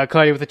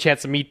 Cloudy with a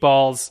Chance of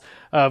Meatballs,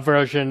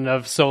 version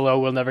of Solo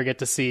we'll never get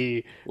to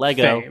see.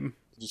 Lego. Fame.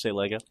 Did you say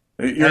Lego?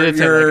 did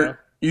say Lego.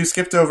 You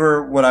skipped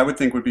over what I would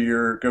think would be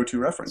your go-to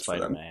reference for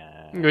them.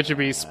 Spider-Man. Which would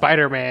be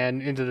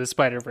Spider-Man Into the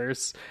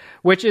Spider-Verse,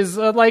 which is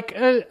I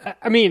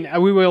mean,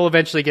 we will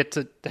eventually get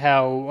to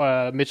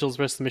how Mitchell's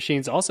vs. the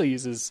Machines also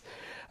uses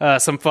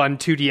some fun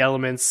 2D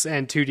elements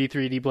and 2D,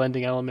 3D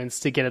blending elements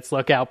to get its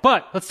look out.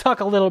 But let's talk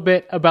a little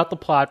bit about the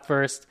plot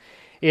first.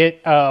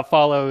 It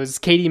follows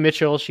Katie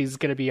Mitchell. She's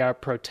going to be our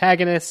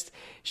protagonist.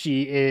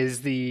 She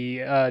is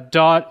the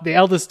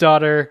eldest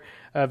daughter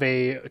of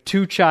a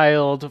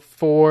 2-child,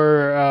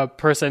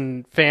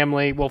 4-person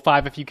family. Well,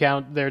 5 if you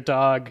count their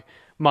dog,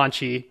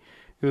 Monchi,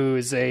 who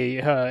is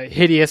a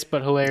hideous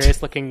but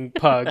hilarious-looking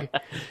pug.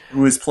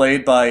 Who was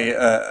played by,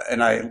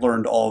 and I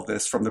learned all of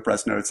this from the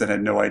press notes and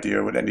had no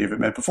idea what any of it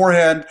meant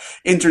beforehand,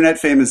 internet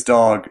famous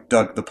dog,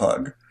 Doug the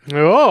Pug.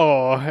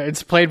 Oh,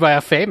 it's played by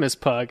a famous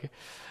pug.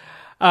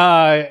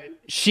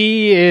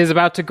 She is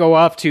about to go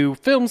off to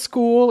film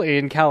school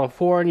in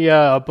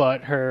California,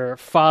 but her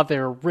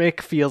father,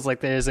 Rick, feels like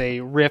there's a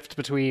rift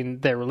between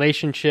their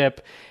relationship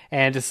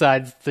and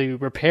decides to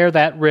repair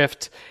that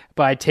rift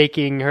by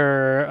taking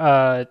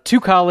her to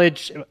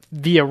college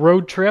via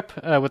road trip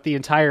with the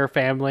entire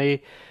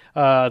family.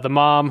 The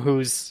mom,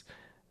 who's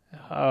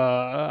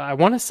I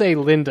want to say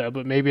Linda,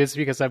 but maybe it's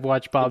because I've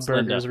watched Bob It's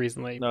Burgers Linda.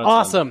 recently. No, it's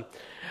Awesome.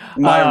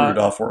 Maya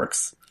Rudolph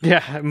works.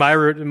 Yeah,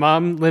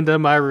 Mom Linda,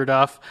 Maya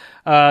Rudolph,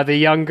 the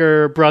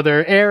younger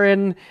brother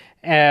Aaron,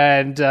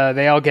 and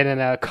they all get in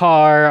a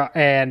car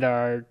and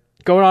are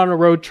going on a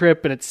road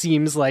trip, and it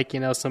seems like,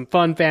 some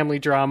fun family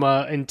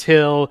drama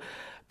until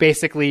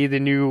basically the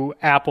new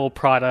Apple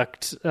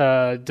product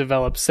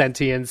develops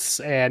sentience,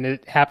 and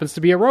it happens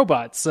to be a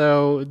robot.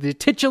 So the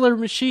titular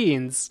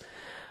machines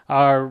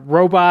are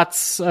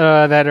robots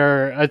that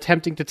are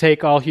attempting to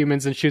take all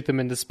humans and shoot them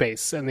into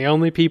space, and the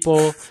only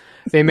people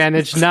they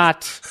manage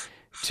not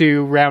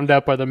to round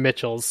up are the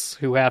Mitchells,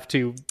 who have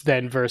to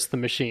then verse the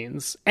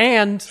machines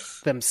and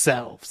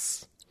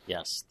themselves.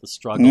 Yes, the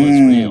struggle is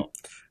real.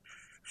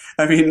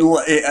 I mean,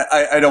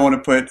 I don't want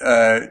to put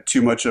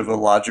too much of a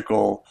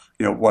logical,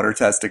 water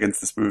test against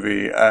this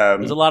movie.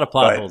 There's a lot of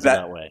plot but holes in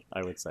that way,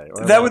 I would say.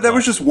 Or a That lot that of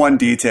was just one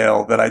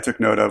detail that I took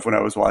note of when I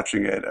was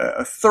watching it.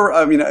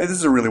 I mean, this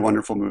is a really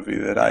wonderful movie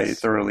that I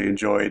thoroughly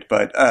enjoyed.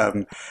 But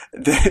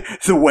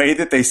the way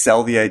that they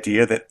sell the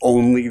idea that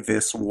only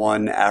this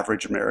one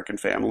average American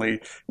family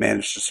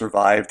managed to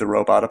survive the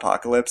robot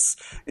apocalypse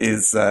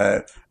is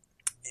done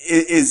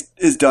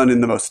in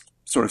the most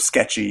sort of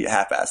sketchy,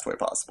 half-assed way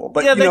possible.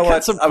 But Yeah, you they know cut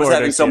what? some I was having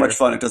corners so here. much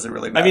fun; it doesn't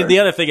really matter. I mean, the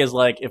other thing is,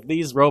 if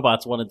these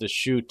robots wanted to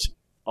shoot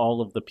all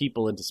of the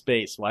people into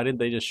space, why didn't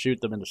they just shoot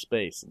them into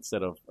space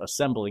instead of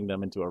assembling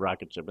them into a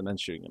rocket ship and then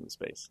shooting them into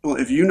space? Well,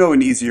 if you know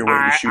an easier way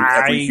to shoot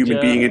every human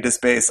I- being into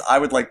space, I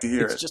would like to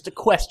hear It's it. just a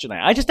question.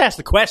 I just asked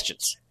the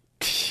questions.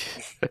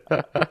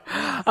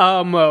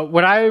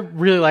 What I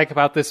really like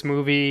about this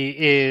movie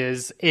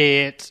is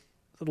it,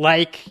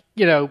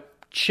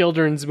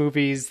 children's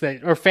movies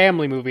or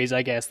family movies,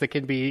 I guess, that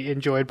can be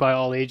enjoyed by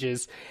all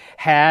ages,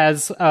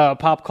 has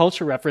pop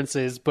culture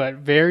references, but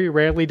very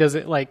rarely does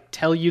it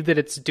tell you that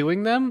it's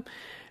doing them.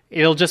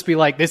 It'll just be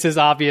like, this is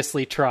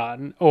obviously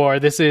Tron, or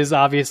this is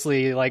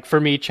obviously, for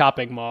me,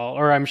 Chopping Mall,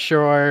 or I'm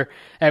sure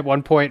at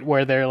one point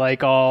where they're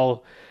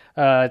all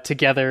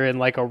together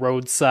in a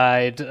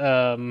roadside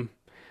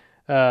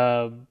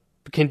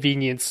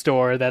convenience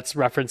store that's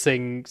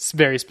referencing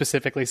very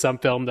specifically some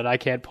film that I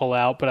can't pull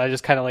out, but I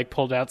just kind of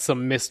pulled out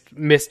some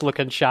mist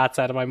looking shots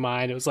out of my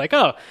mind. It was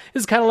oh,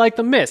 this is kind of like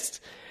The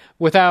Mist,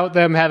 without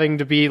them having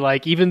to be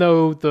even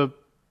though the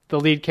the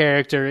lead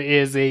character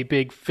is a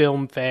big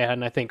film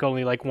fan. I think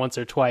only like once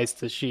or twice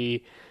does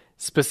she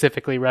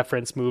specifically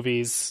reference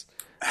movies.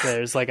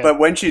 There's like But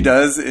when she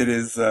does, it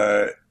is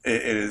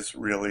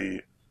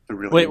really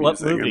Wait,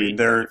 what amusing. movie I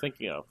mean, are you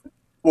thinking of?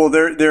 Well,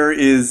 there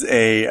is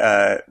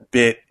a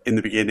bit in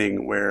the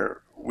beginning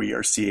where we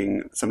are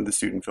seeing some of the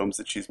student films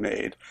that she's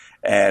made,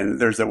 and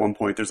there's at one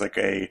point there's like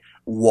a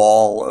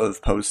wall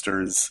of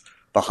posters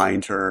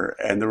behind her,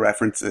 and the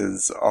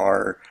references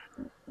are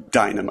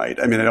dynamite.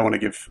 I mean, I don't want to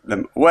give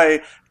them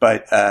away,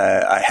 but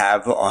I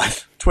have on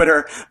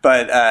Twitter.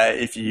 But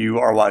if you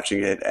are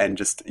watching it and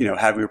just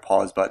have your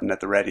pause button at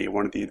the ready,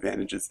 one of the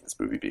advantages of this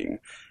movie being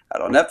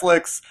out on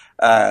Netflix,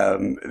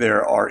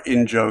 there are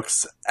in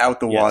jokes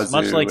out the wazoo.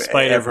 Much like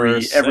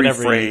Spider-Verse, every and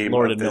frame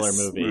Lord of and Miller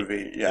this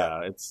movie.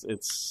 Yeah,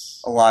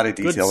 it's a lot of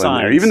detail in there.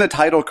 signs. Even the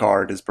title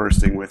card is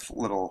bursting with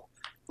little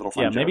fun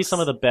jokes. maybe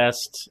some of the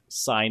best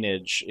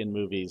signage in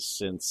movies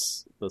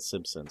since The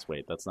Simpsons.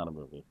 Wait, that's not a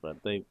movie,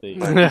 but they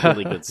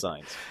really good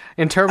signs.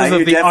 in terms You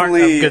of the art of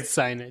definitely- good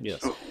signage.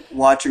 Yes.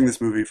 Watching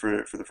this movie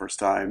for the first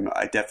time,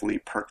 I definitely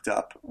perked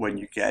up when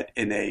you get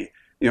in a,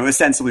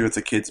 ostensibly it's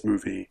a kid's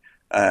movie.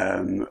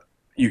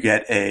 You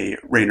get a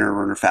Rainer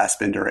Werner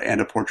Fassbinder and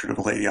a Portrait of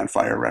a Lady on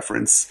Fire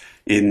reference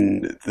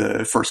in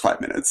the first 5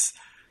 minutes.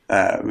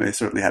 It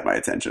certainly had my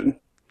attention.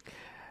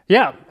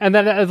 Yeah, and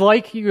then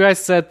like you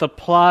guys said, the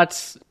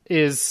plot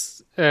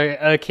is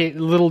a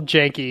little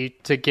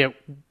janky to get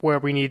where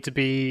we need to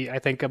be, I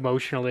think,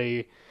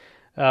 emotionally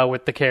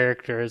with the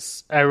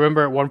characters. I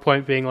remember at one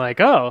point being like,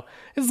 oh,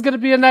 this is going to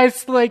be a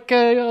nice, like,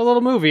 a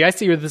little movie. I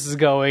see where this is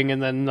going,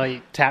 and then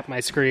I tapped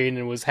my screen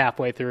and was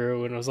halfway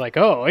through, and I was like,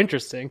 oh,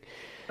 interesting.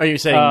 Are you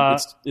saying Uh,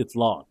 it's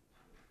long?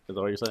 Is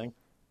that what you're saying?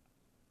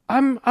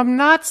 I'm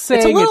not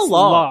saying It's a little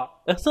long.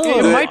 It's a It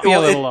little might be a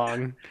Well, little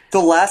long. The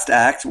last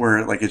act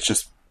where like it's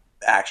just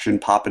action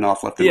popping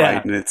off left and Yeah.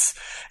 right, and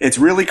it's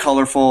really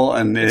colorful,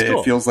 and It's cool.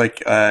 it feels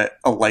like a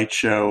light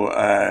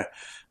show,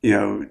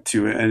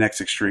 to an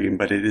next extreme.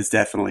 But it is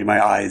definitely,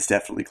 my eyes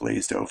definitely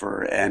glazed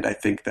over, and I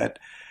think that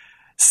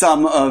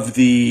some of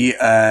the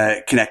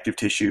connective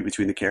tissue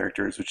between the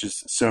characters, which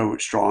is so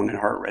strong and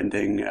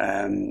heartrending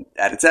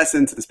at its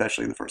essence, and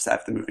especially in the first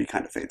half of the movie,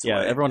 kind of fades Yeah,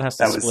 away. everyone has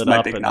to That was split my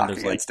up, big and then knock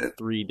there's like against it.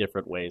 3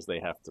 different ways they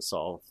have to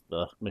solve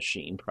the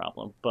machine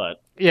problem.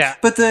 But Yeah.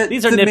 But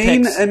these are the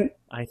main nitpicks, and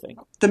I think.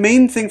 the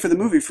main thing for the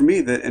movie for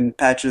me that, and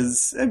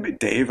Patches,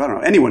 Dave, I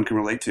don't know, anyone can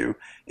relate to,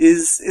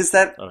 is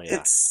that Oh, yeah.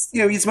 it's,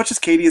 as much as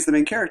Katie is the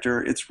main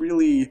character, it's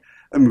really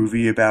a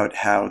movie about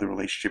how the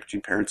relationship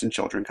between parents and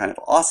children kind of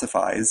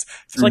ossifies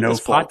It's through like no this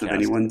fault of podcast.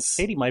 anyone's.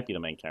 Katie might be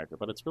the main character,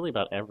 but it's really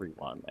about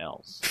everyone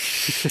else.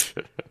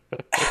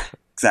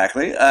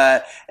 Exactly.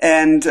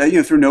 And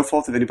through no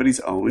fault of anybody's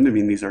own. I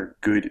mean, these are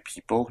good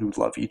people who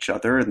love each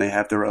other, and they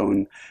have their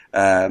own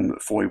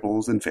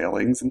foibles and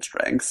failings and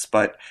strengths.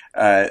 But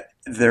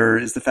there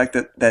is the fact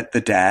that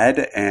the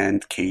dad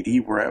and Katie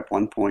were at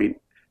one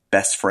point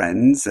best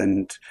friends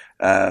and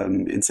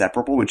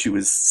inseparable when she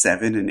was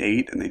 7 and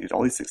 8, and they did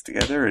all these things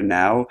together. And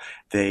now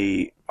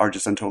they are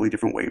just on totally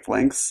different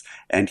wavelengths.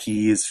 And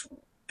he is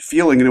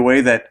feeling in a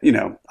way that,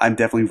 I'm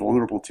definitely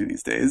vulnerable to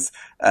these days.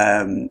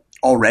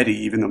 Already,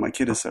 even though my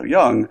kid is so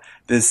young,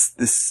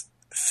 this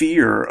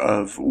fear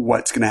of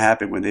what's going to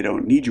happen when they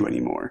don't need you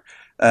anymore.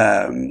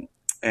 And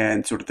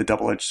sort of the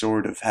double-edged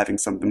sword of having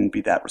someone be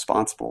that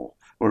responsible,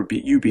 or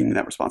you being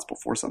that responsible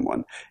for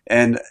someone.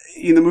 And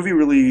the movie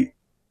really,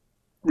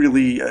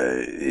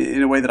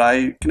 in a way that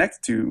I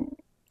connect to,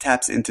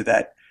 taps into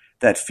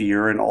that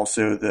fear, and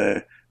also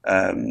the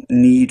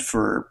need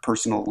for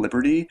personal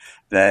liberty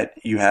that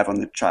you have on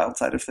the child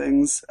side of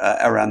things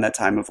around that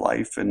time of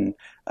life, and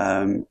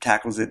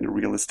tackles it in a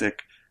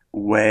realistic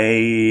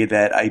way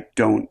that I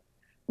don't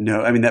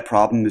know. I mean, that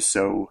problem is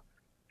so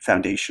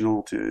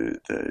foundational to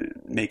the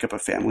makeup of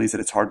families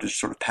that it's hard to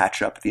sort of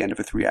patch up at the end of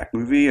a 3-act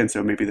movie. And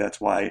so maybe that's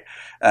why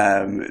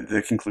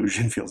the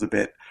conclusion feels a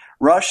bit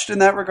rushed in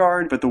that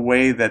regard, but the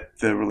way that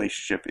the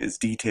relationship is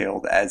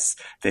detailed as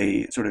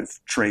they sort of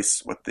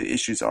trace what the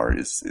issues are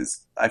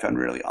is I found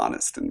really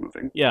honest and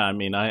moving. Yeah, I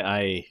mean,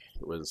 I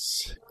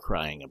was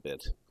crying a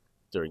bit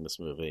during this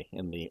movie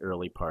in the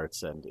early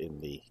parts and in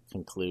the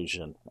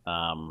conclusion,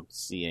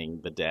 seeing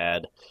the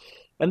dad.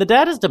 And the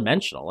dad is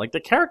dimensional. Like, the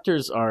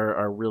characters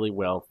are really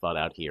well thought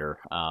out here.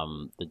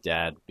 The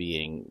dad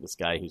being this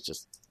guy who's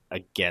just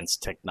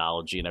against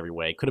technology in every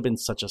way. Could have been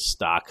such a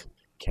stock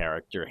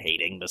character,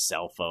 hating the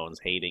cell phones,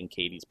 hating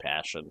Katie's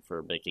passion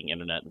for making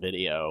internet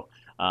video.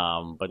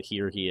 But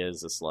here he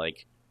is, this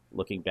like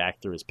looking back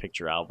through his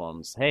picture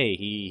albums. Hey,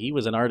 he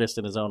was an artist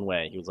in his own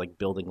way. He was like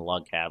building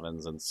log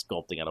cabins and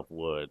sculpting out of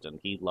wood, and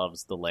he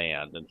loves the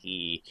land, and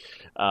he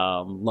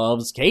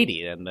loves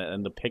Katie, and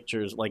the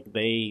pictures, like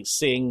they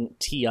sing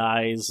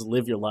T.I.'s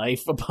 "Live Your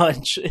Life" a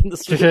bunch in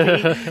this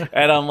movie,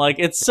 and I'm like,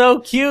 it's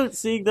so cute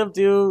seeing them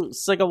do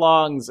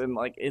sing-alongs, and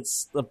like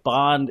the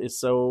bond is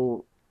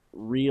so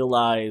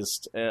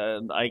realized.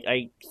 And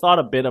I thought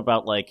a bit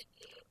about like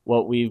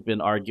what we've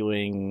been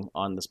arguing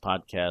on this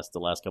podcast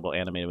the last couple of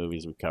animated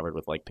movies we've covered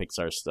with like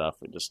Pixar stuff,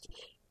 and just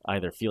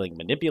either feeling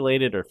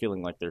manipulated or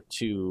feeling like they're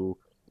too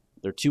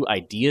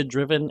idea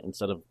driven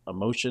instead of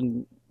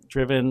emotion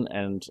driven.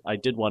 And I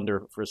did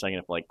wonder for a second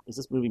if, like, is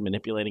this movie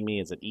manipulating me?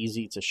 Is it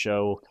easy to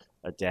show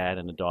a dad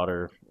and a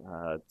daughter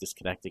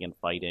disconnecting and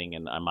fighting,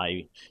 and am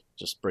I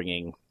just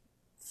bringing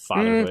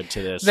fatherhood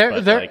to this?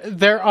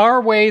 There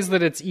are ways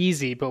that it's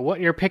easy, but what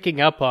you're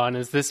picking up on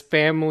is this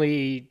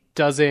family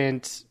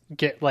doesn't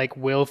get like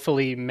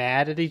willfully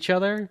mad at each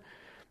other.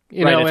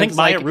 I think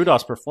Maya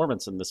Rudolph's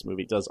performance in this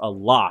movie does a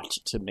lot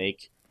to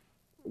make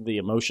the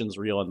emotions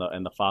real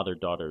and the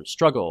father-daughter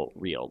struggle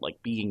real,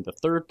 like being the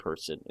third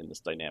person in this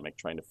dynamic,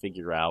 trying to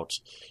figure out,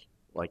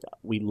 like,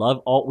 we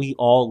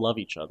all love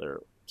each other.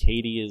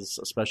 Katie is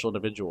a special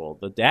individual.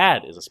 The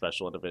dad is a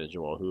special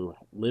individual who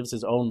lives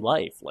his own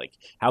life. Like,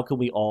 how can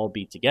we all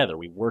be together?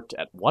 We worked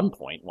at one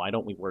point. Why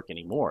don't we work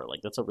anymore?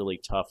 Like, that's a really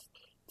tough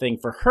thing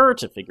for her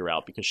to figure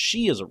out, because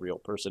she is a real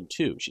person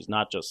too. She's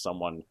not just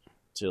someone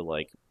to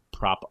like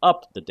prop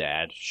up the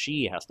dad.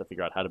 She has to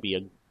figure out how to be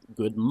a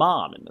good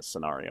mom in this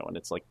scenario, and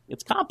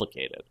it's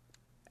complicated.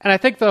 And I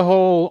think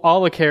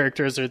all the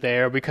characters are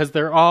there because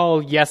they're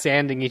all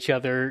yes-anding each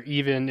other,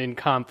 even in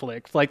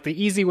conflict. Like,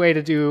 the easy way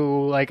to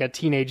do, like, a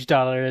teenage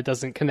daughter that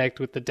doesn't connect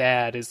with the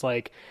dad is,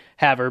 like,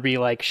 have her be,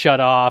 like, shut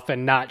off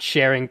and not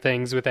sharing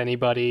things with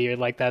anybody or,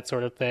 like, that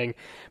sort of thing.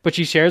 But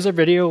she shares her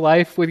video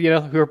life with,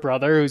 her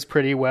brother, who's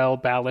pretty well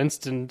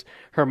balanced, and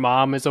her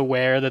mom is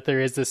aware that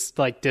there is this,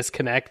 like,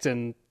 disconnect,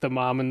 and the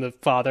mom and the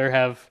father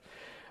have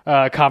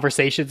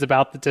conversations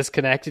about the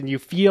disconnect, and you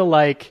feel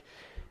like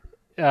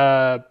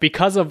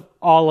because of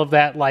all of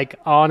that, like,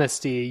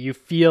 honesty, you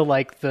feel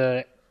like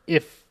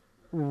if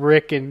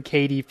Rick and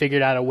Katie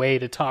figured out a way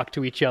to talk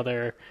to each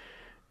other,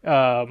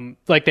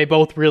 like they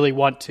both really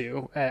want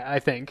to, I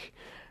think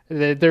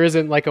there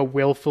isn't like a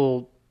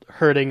willful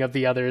hurting of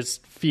the other's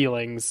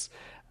feelings,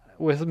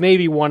 with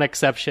maybe one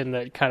exception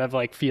that kind of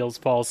like feels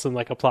false and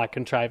like a plot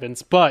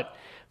contrivance. But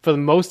for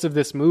most of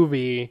this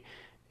movie,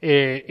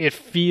 it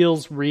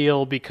feels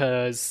real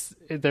because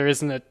there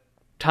isn't a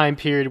time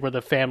period where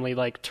the family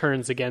like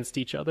turns against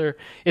each other.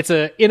 It's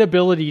a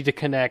inability to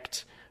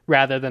connect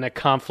rather than a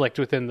conflict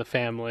within the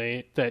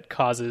family that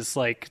causes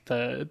like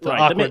the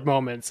awkward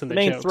moments and the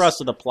main jokes.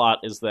 Thrust of the plot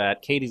is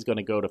that Katie's going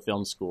to go to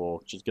film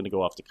school. She's going to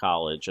go off to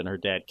college, and her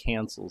dad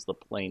cancels the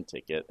plane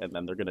ticket, and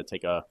then they're going to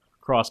take a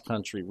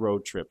cross-country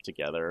road trip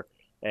together.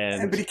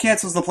 But he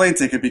cancels the plane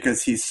ticket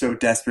because he's so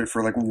desperate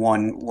for like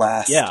one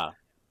last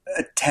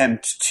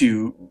attempt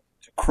to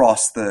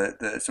cross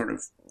the sort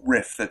of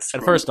riff that's...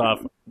 And first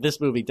off, this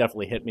movie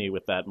definitely hit me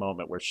with that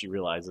moment where she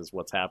realizes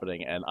what's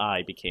happening, and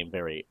I became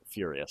very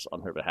furious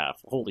on her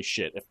behalf. Holy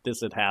shit, if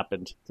this had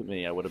happened to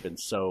me, I would have been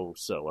so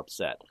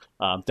upset.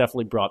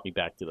 Definitely brought me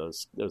back to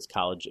those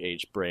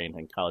college-age brain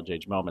and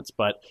college-age moments.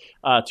 But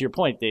to your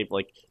point, Dave,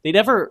 like, they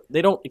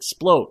don't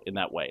explode in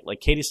that way.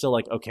 Like, Katie's still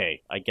like,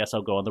 okay, I guess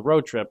I'll go on the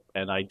road trip,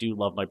 and I do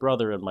love my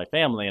brother and my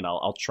family, and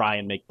I'll try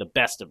and make the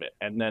best of it.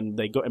 And then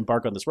they go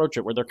embark on this road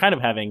trip where they're kind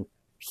of having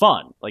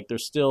fun. Like, they're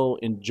still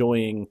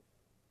enjoying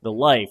the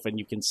life, and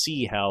you can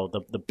see how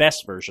the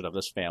best version of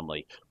this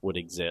family would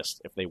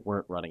exist if they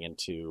weren't running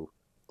into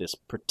this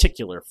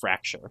particular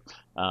fracture.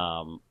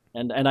 And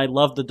I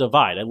love the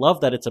divide. I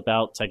love that it's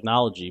about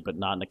technology, but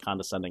not in a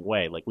condescending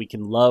way. Like, we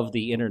can love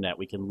the internet,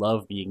 we can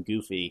love being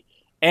goofy,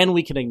 and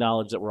we can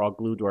acknowledge that we're all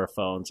glued to our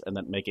phones, and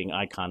that making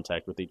eye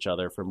contact with each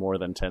other for more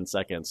than 10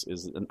 seconds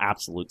is an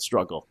absolute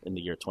struggle in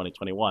the year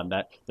 2021.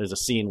 That there's a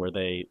scene where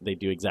they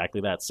do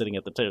exactly that, sitting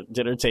at the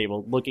dinner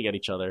table, looking at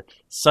each other.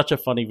 Such a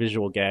funny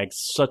visual gag,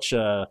 such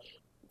a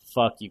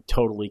fuck, you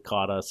totally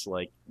caught us,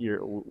 like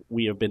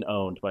we have been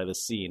owned by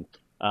this scene.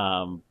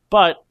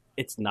 But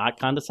it's not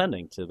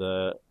condescending to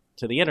the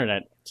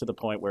internet, to the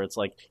point where it's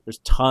like there's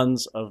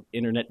tons of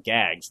internet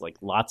gags, like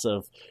lots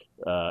of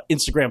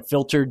Instagram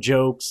filter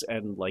jokes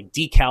and like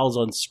decals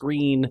on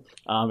screen,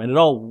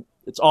 and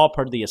it's all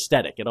part of the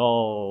aesthetic. It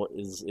all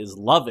is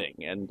loving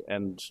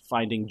and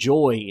finding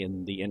joy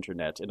in the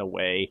internet in a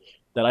way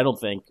that I don't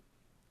think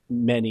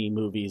many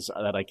movies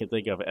that I can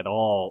think of at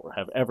all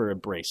have ever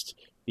embraced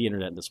the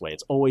internet in this way.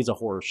 It's always a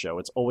horror show.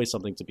 It's always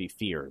something to be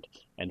feared.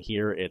 And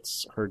here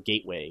it's her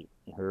gateway,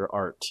 her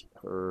art,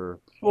 her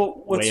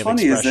what's way of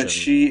funny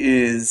expression.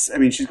 is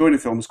that she's going to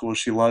film school.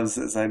 She loves,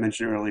 as I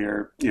mentioned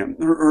earlier,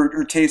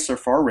 her tastes are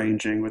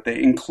far-ranging, but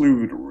they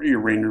include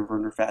Rainer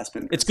Werner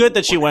Fassbinder. It's good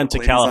that she went to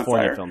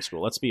California film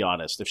school. Let's be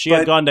honest. If she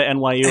had gone to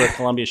NYU or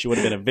Columbia, she would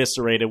have been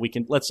eviscerated.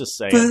 Let's just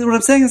say. But what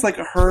I'm saying is, like,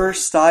 her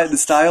style, the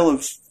style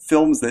of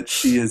films that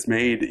she has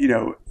made,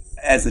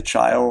 as a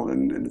child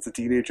and as a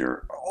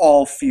teenager,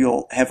 all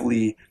feel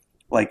heavily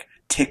like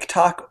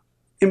TikTok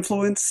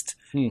influenced.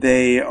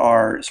 They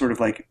are sort of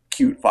like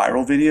cute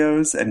viral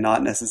videos and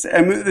not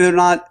necessarily. They're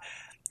not.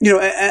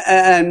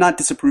 And I'm not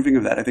disapproving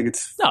of that. I think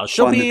it's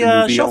she'll fun be that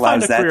the movie she'll allows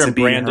find a that career to in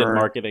be branded her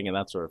marketing and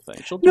that sort of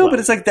thing. She'll do but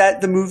it's like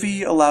that. The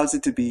movie allows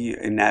it to be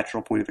a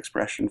natural point of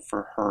expression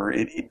for her.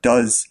 It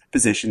does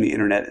position the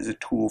internet as a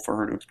tool for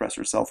her to express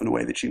herself in a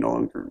way that she no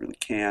longer really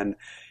can.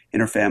 in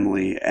her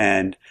family.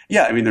 And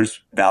yeah, I mean,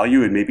 there's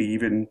value and maybe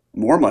even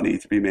more money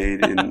to be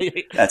made in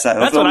that side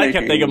of That's what I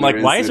kept filmmaking thinking. I'm like,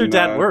 there why is her in,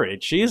 dad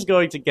worried? She is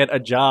going to get a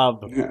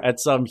job Yeah. at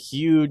some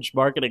huge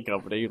marketing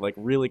company like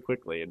really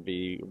quickly and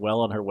be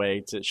well on her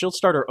way to. She'll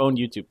start her own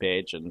YouTube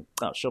page and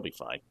she'll be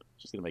fine.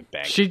 She's gonna make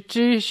bank.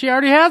 She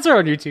already has her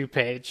own YouTube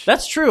page.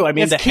 That's true. I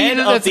mean, It's the head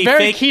of that's the very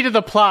fake. key to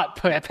the plot,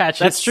 Patches.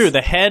 That's true.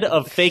 The head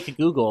of fake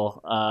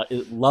Google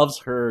loves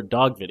her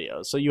dog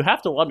videos, so you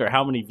have to wonder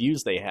how many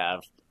views they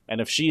have, and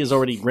if she is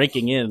already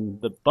raking in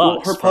the Well,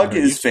 bucks. her from pug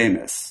is YouTube.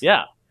 famous.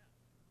 Yeah,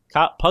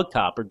 Pug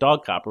Cop or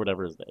Dog Cop or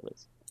whatever his name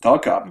is.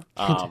 Dog Cop.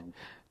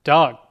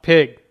 Dog,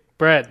 pig,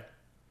 bread.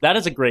 That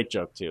is a great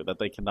joke too. That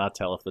they cannot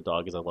tell if the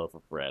dog is a loaf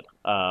of bread.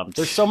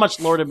 There's so much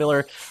Lord and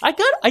Miller. I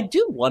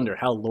do wonder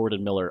how Lord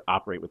and Miller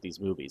operate with these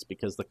movies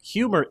because the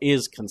humor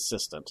is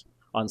consistent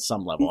on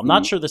some level. I'm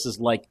not sure this is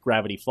like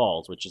Gravity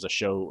Falls, which is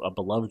a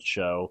beloved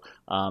show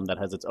that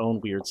has its own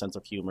weird sense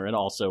of humor and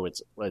also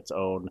its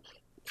own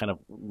kind of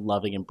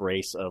loving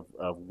embrace of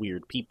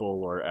weird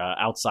people or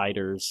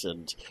outsiders,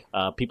 and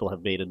people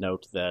have made a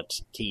note that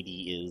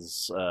Katie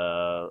is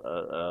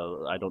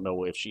I don't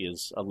know if she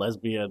is a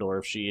lesbian or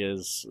if she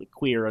is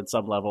queer at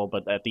some level,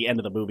 but at the end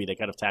of the movie they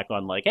kind of tack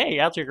on like, hey,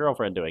 how's your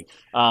girlfriend doing?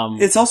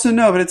 It's also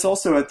but it's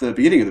also at the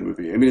beginning of the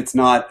movie. I mean, it's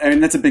not. I mean,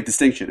 that's a big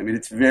distinction. I mean,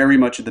 it's very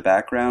much in the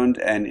background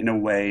and in a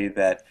way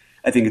that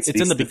I think it speaks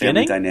in the to the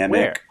family beginning? dynamic.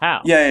 Where?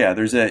 How? Yeah.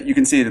 You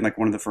can see it in like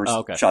one of the first Oh,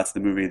 okay. shots of the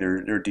movie.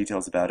 There are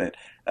details about it.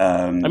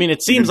 I mean,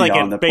 it seems like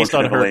beyond the based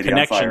on Portrait of a her Lady on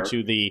connection Fire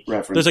to the.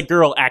 reference. There's a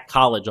girl at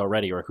college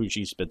already, or who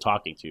she's been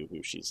talking to,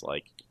 who she's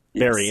like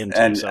very Yes. into.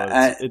 And So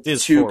it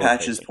is to forward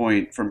Patch's facing.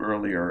 point from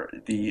earlier,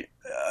 the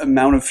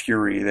amount of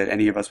fury that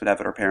any of us would have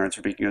at our parents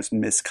for making us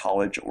miss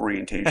college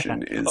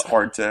orientation is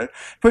hard to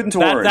put into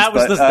words. That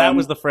was but, that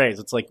was the phrase.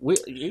 It's like we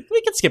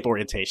can skip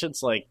orientation.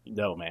 It's like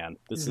no, man.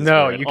 This is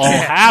No, where it you all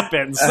can't.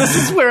 happens. This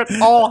is where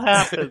it all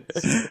happens.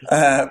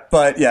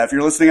 But yeah, if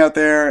you're listening out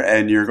there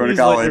and you're going to Please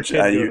let your college, kid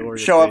go to you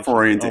show up for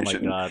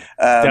orientation. orientation. Oh my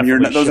God.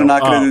 Definitely Those are show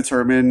not going up. to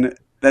determine.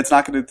 That's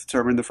not going to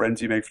determine the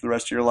friends you make for the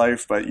rest of your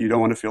life. But you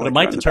don't want to feel But like it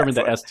might you're on determine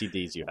the back foot.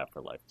 STDs you have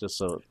for life. Just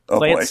so Oh,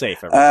 play boy. it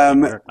safe.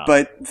 Everybody. Wear a condom.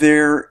 But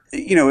there,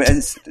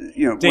 as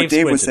what Dave was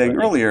squinted, saying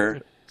right?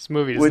 earlier. This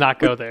movie does Would- not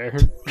go would- there.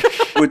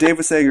 What Dave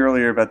was saying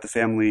earlier about the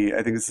family,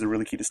 I think this is a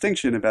really key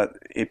distinction about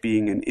it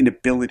being an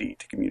inability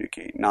to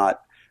communicate.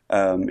 Not,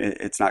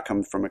 it's not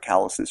come from a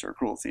callousness or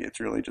cruelty. It's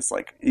really just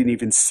like an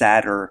even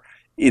sadder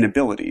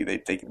inability.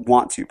 They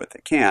want to, but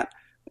they can't.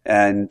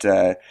 And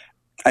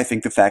I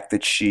think the fact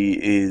that she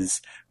is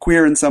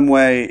queer in some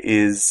way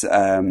is,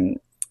 and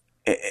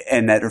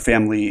that her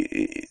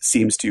family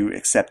seems to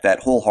accept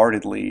that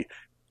wholeheartedly.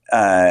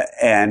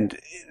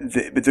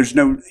 But there's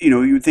no,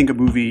 you would think a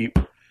movie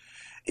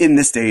in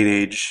this day and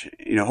age,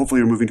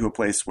 hopefully we're moving to a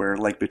place where,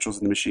 like Mitchell's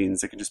and the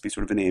Machines, it can just be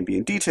sort of an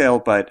ambient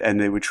detail, and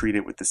they would treat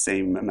it with the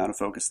same amount of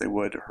focus they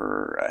would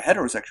her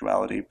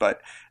heterosexuality, but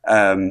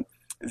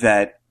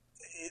that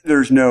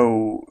there's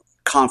no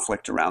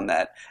conflict around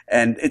that.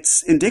 And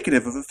it's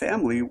indicative of a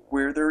family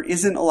where there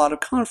isn't a lot of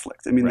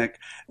conflict. I mean, Right.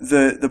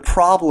 like the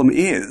problem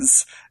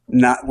is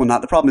not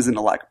the problem isn't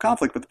a lack of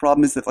conflict, but the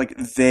problem is that like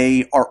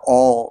they are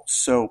all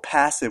so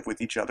passive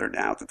with each other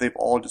now that they've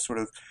all just sort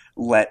of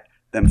let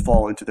them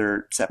fall into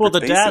their separate Well,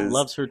 the spaces. dad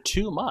loves her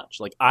too much.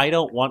 Like, I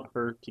don't want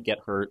her to get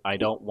hurt. I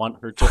don't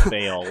want her to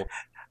fail.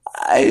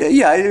 We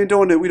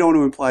don't want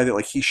to imply that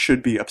like he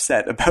should be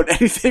upset about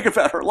anything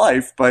about her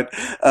life, but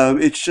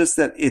it's just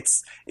that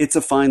it's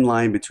a fine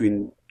line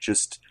between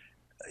just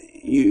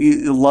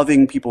you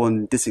loving people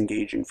and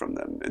disengaging from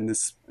them, and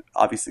this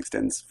obviously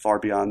extends far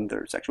beyond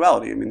their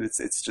sexuality. I mean,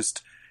 it's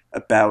just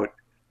about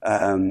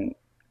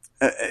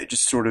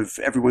just sort of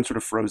everyone's sort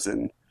of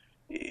frozen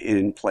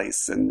in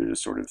place, and they're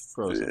just sort of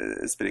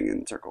spinning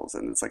in circles,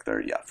 and it's like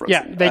they're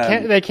frozen.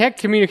 Yeah, they can't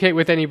communicate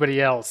with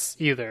anybody else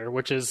either,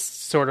 which is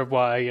sort of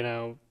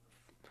why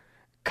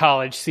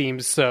college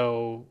seems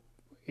so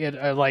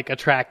like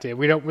attractive.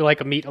 We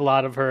like meet a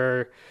lot of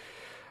her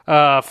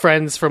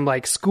friends from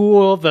like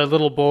school. The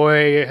little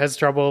boy has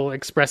trouble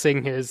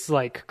expressing his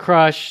like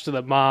crush.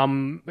 The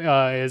mom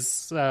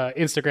is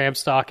Instagram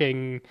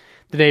stalking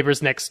the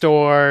neighbors next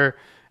door,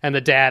 and the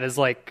dad is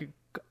like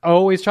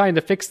always trying to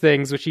fix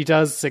things, which he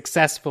does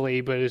successfully,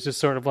 but it's just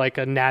sort of like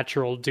a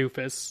natural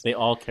doofus. They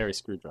all carry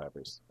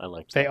screwdrivers. I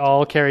like that. They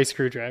all carry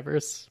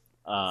screwdrivers.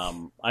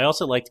 I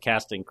also liked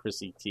casting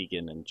Chrissy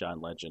Teigen and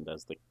John Legend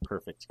as the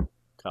perfect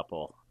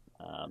couple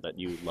that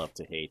you love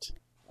to hate.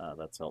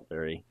 That felt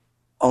very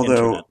Although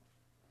internet.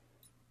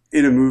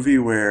 in a movie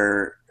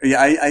where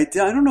I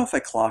don't know if I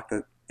clocked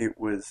that it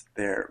was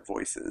their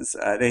voices.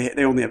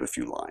 They only have a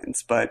few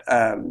lines, but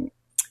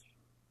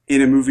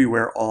in a movie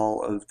where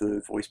all of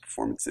the voice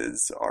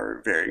performances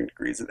are varying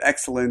degrees of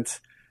excellent,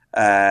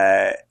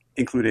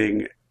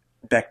 including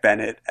Beck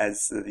Bennett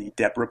as the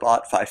Deborah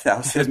Bot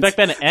 5000. Because Beck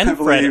Bennett I and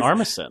Fred believe.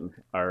 Armisen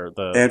are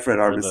the... And Fred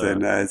are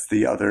Armisen as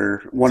the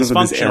other. One of them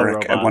is dysfunctional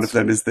Eric, and one robots. of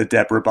them is the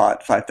Deborah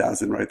Bot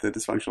 5000, right? The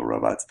dysfunctional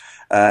robots.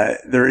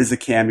 There is a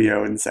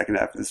cameo in the second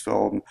half of this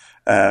film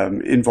on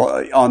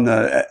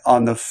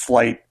the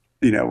flight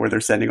where they're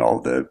sending all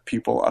the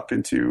people up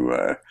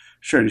into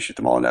trying to shoot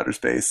them all in outer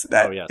space.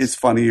 That is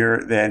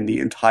funnier than the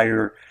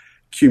entire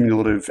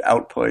cumulative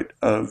output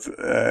of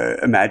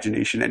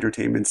Imagination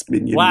Entertainment's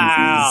Minion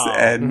movies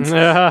and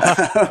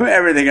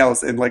everything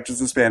else in like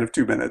just a span of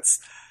 2 minutes.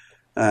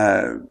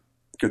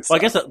 Good stuff. Well, I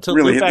guess to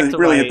really, loop back hit, to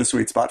really my hit the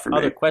sweet spot for me.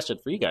 Other question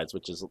for you guys,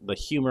 which is the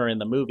humor in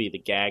the movie, the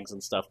gags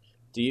and stuff.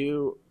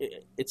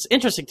 It's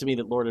interesting to me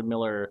that Lord and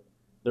Miller,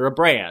 they're a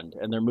brand,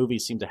 and their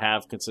movies seem to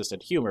have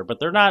consistent humor, but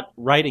they're not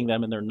writing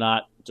them and they're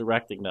not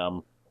directing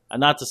them. And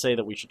not to say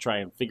that we should try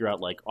and figure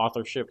out like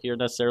authorship here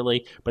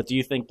necessarily, but do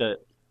you think that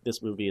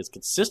this movie is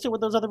consistent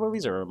with those other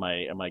movies, or am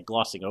I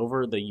glossing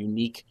over the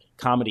unique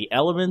comedy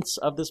elements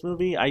of this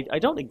movie? I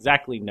don't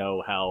exactly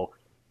know how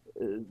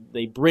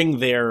they bring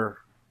their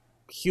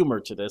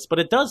humor to this, but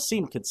it does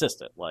seem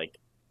consistent. Like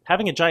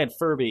having a giant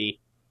Furby.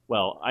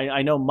 Well,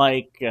 I know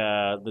Mike,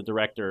 the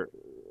director,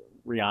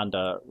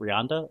 Rianda.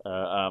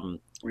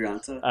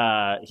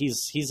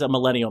 He's a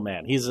millennial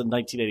man. He's in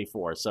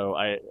 1984, so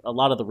a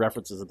lot of the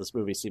references of this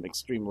movie seem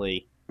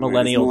extremely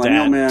millennial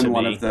dad Man, to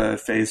one me. of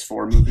the Phase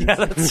 4 movies. Yeah,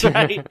 that's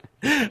right.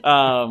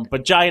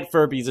 But giant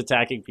Furbies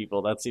attacking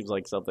people—that seems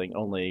like something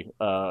only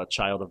a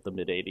child of the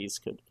mid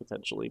 80s could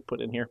potentially put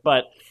in here.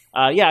 But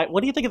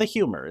what do you think of the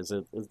humor? Is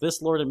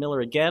this Lord and Miller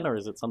again, or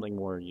is it something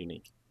more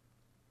unique?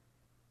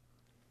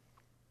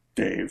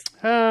 Dave.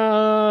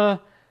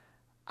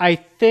 I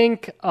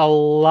think a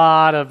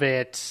lot of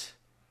it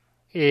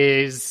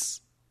is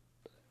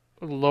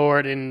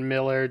Lord and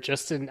Miller.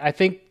 I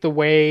think the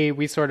way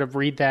we sort of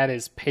read that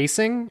is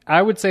pacing.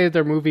 I would say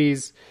their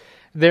movies,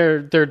 their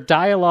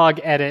dialogue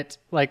edit,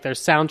 like their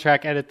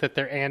soundtrack edit that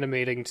they're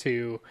animating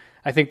to,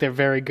 I think they're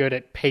very good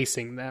at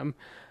pacing them.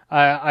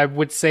 I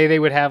would say they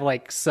would have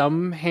like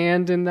some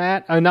hand in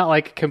that. Not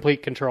like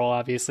complete control.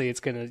 Obviously, it's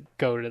going to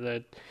go to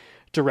the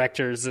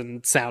directors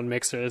and sound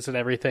mixers and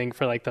everything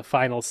for like the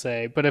final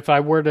say. But if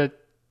I were to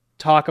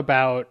talk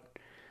about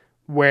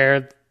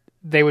where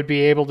they would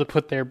be able to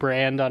put their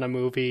brand on a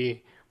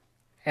movie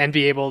and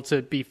be able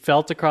to be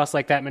felt across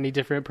like that many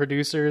different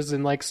producers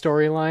and like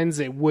storylines,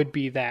 it would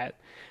be that.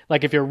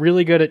 Like if you're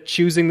really good at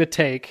choosing the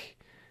take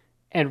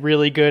and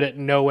really good at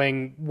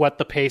knowing what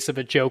the pace of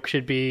a joke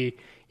should be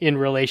in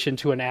relation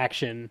to an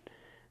action,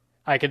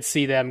 I could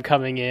see them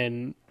coming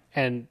in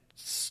and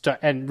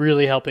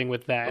really helping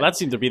with that. Well, that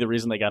seemed to be the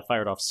reason they got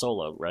fired off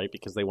Solo, right?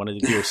 Because they wanted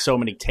to do so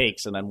many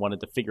takes and then wanted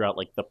to figure out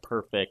like the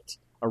perfect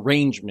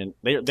arrangement.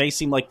 They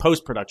seem like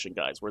post-production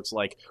guys where it's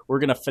like, we're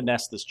going to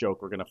finesse this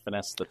joke, we're going to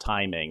finesse the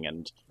timing,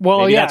 and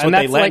maybe that's what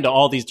they lend to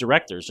all these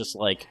directors, just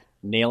like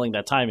nailing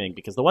that timing.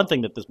 Because the one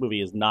thing that this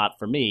movie is not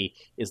for me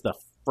is the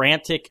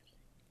frantic,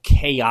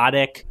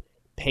 chaotic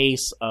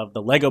pace of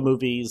the Lego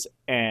movies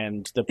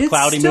and the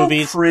Cloudy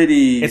movies.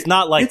 It's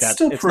not like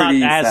that. It's not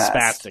as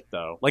fast. spastic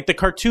though. Like the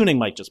cartooning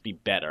might just be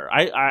better.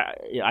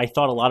 I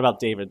thought a lot about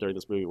David during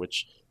this movie,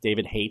 which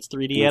David hates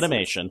 3D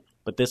animation,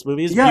 but this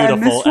movie is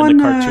beautiful, and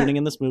the cartooning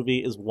in this movie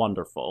is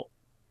wonderful.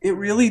 It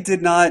really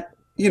did not.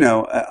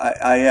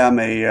 I am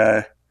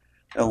a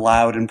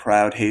loud and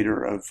proud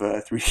hater of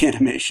 3D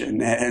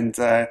animation, and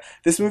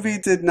this movie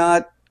did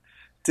not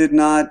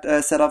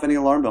set off any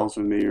alarm bells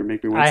with me or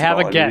make me wince. I have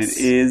at all. a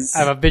guess. I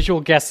have a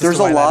visual guess. There's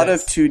a lot of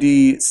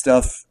 2D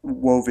stuff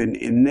woven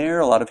in there,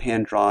 a lot of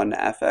hand-drawn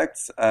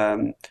affects.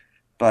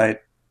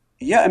 But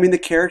yeah, I mean, the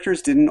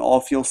characters didn't all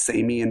feel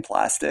samey and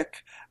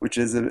plastic, which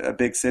is a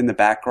big sin. The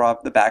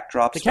backdrops.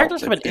 The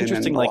characters have an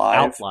interesting like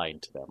outline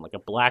to them, like a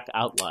black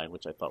outline,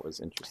 which I thought was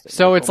interesting.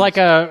 So it's like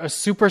a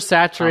super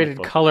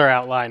saturated color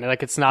outline.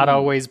 Like it's not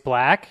always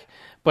black,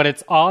 but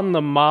it's on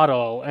the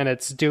model, and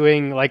it's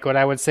doing like what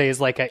I would say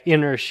is like an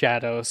inner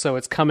shadow. So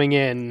it's coming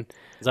in.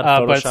 Is that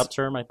a Photoshop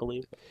term, I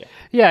believe?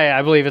 Yeah,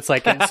 I believe it's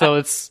like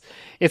so.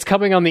 It's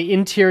coming on the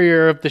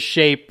interior of the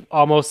shape,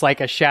 almost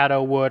like a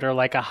shadow would or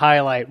like a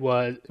highlight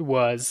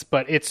was,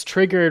 but it's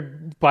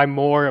triggered by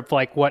more of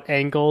like what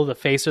angle the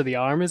face or the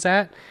arm is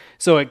at.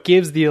 So it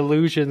gives the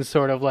illusion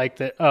sort of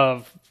like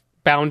of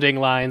bounding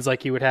lines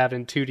like you would have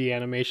in 2D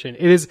animation.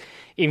 It is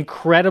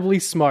incredibly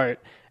smart.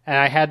 And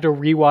I had to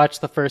rewatch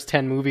the first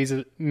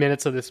 10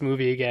 minutes of this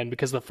movie again,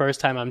 because the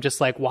first time I'm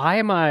just like, why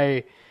am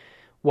I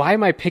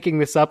picking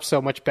this up so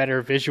much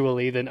better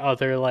visually than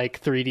other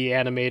like 3D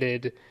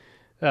animated,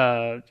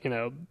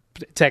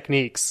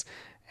 techniques?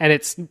 And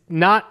it's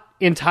not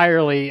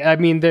entirely, I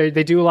mean,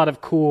 they do a lot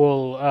of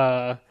cool,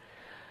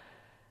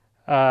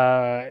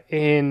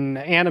 in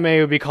anime it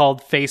would be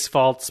called face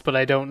faults, but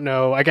I don't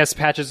know. I guess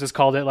Patches has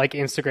called it like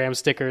Instagram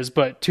stickers,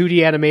 but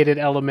 2D animated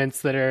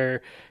elements that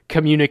are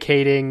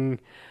communicating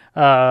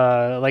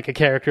like a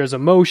character's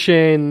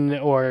emotion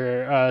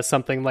or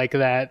something like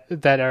that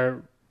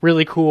are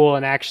really cool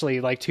and actually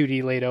like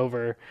 2D laid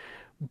over.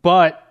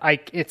 But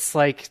it's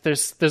like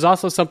there's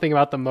also something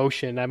about the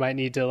motion. I might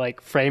need to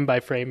like frame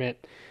by frame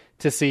it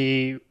to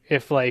see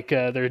if like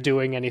they're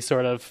doing any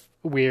sort of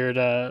weird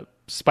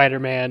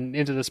Spider-Man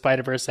Into the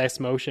Spider-Verse-esque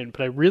motion.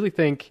 But I really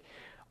think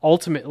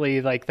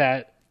ultimately like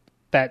that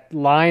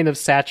line of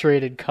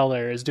saturated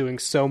color is doing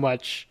so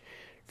much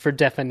for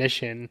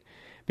definition.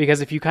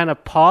 Because if you kind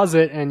of pause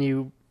it and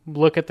you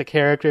look at the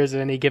characters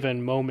at any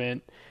given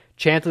moment,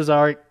 chances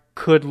are it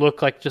could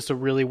look like just a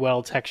really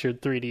well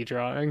textured 3D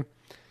drawing.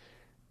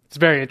 It's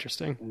very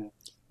interesting.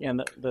 Yeah,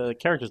 and the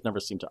characters never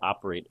seem to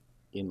operate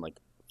in like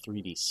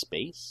 3D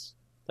space.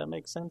 If that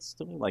makes sense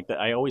to me. Like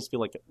I always feel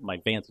like my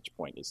vantage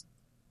point is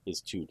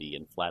 2D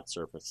and flat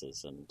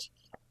surfaces, and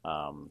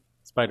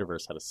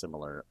Spider-Verse had a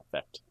similar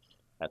effect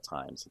at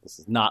times. This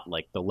is not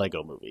like the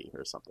Lego movie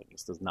or something.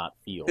 This does not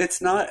feel.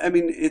 It's not. I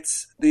mean,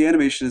 the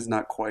animation is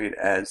not quite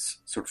as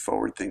sort of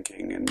forward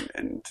thinking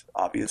and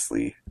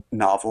obviously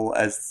novel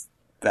as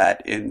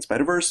that in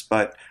Spider-Verse,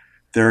 but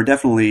they're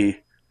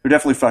definitely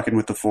fucking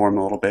with the form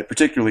a little bit,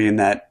 particularly in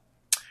that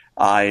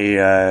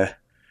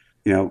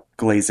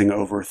glazing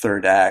over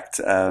third act,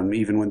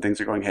 even when things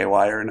are going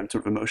haywire and I'm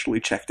sort of emotionally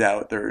checked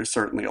out, there is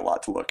certainly a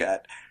lot to look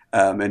at,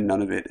 and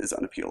none of it is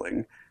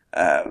unappealing.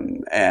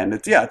 And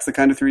it's the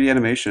kind of 3D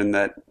animation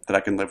that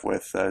I can live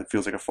with. It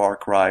feels like a far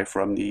cry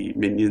from the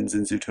Minions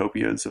and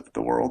Zootopias of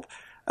the world.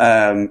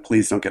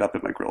 Please don't get up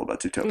at my grill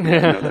about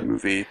Zootopia. I know that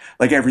movie,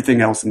 like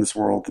everything else in this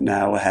world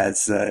now,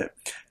 has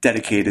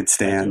dedicated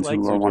stands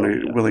who are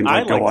willing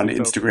to go on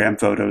Instagram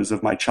photos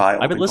of my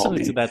child. I've been and call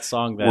listening me to that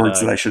song words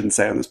that I shouldn't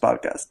say on this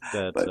podcast.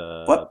 That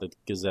what? the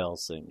gazelle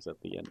sings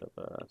at the end of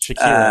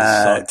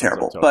Shakira's song.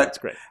 Terrible, Zootopia. but It's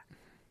great.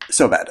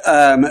 So bad.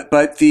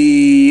 But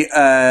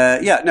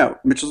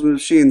Mitchell's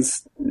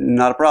Machines,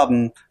 not a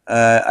problem.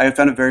 I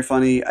found it very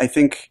funny. I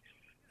think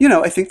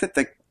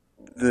that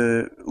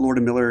the Lord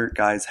and Miller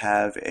guys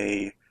have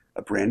a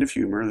brand of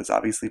humor that's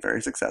obviously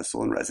very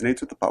successful and resonates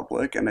with the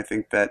public. And I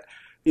think that,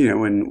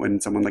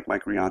 when someone like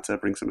Mike Rianta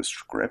brings them a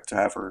script,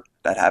 however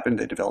that happened,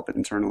 they develop it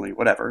internally,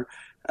 whatever.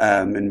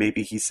 And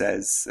maybe he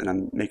says, and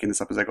I'm making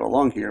this up as I go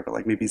along here, but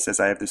like maybe he says,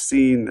 I have this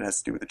scene that has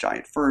to do with a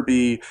giant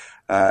Furby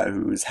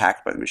who's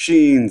hacked by the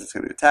machines, it's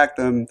going to attack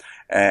them.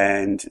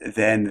 And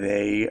then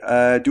they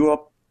do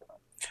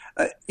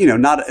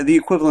not the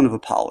equivalent of a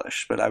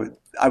polish, but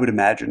I would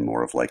imagine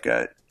more of like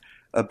a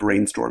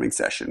brainstorming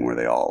session where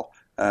they all,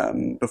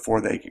 before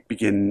they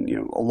begin,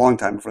 a long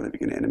time before they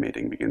begin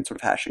animating, begin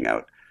sort of hashing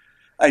out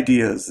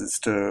ideas as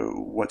to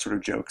what sort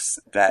of jokes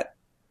that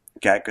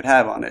gag could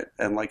have on it.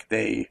 And like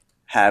they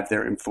have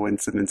their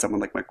influence, and then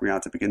someone like Mike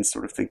Rianta begins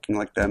sort of thinking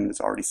like them,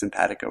 is already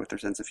simpatico with their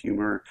sense of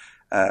humor,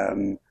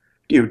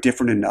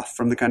 different enough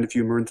from the kind of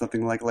humor in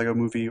something like Lego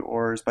Movie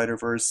or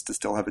Spider-Verse to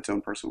still have its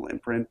own personal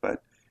imprint,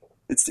 but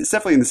it's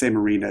definitely in the same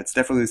arena. It's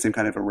definitely the same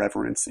kind of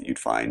irreverence that you'd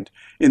find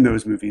in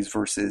those movies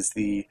versus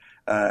the,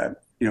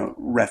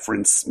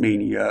 reference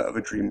mania of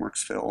a DreamWorks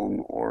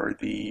film, or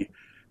the,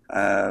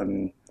 I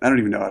don't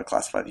even know how to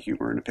classify the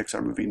humor in a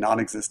Pixar movie,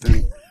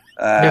 non-existent.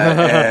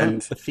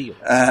 And The feel.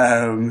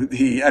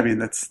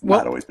 That's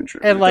not always been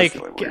true. And It like,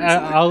 does feel like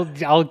more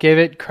recently. I'll give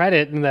it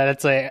credit in that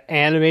it's an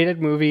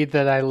animated movie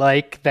that I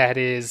like, that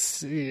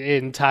is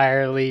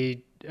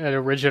entirely an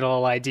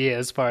original idea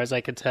as far as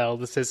I can tell.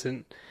 This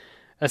isn't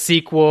a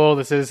sequel.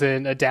 This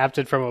isn't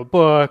adapted from a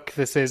book.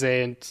 This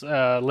isn't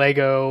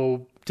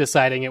Lego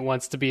deciding it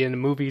wants to be in the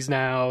movies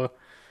now.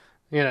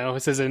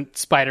 This isn't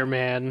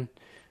Spider-Man.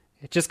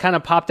 It just kind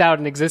of popped out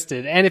and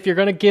existed. And if you're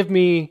going to give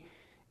me,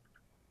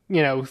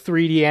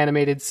 3D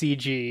animated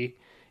CG,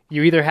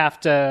 you either have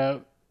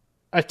to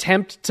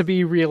attempt to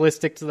be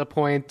realistic to the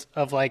point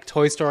of like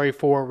Toy Story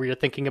 4 where you're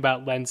thinking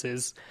about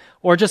lenses,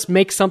 or just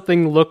make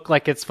something look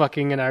like it's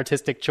fucking an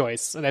artistic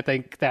choice. And I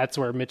think that's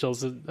where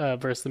Mitchell's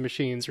versus the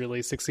Machines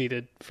really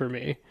succeeded for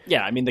me.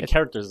 Yeah, I mean, the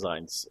character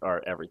designs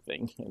are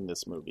everything in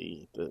this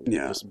movie.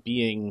 Just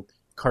being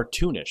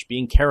cartoonish,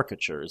 being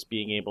caricatures,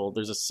 being able...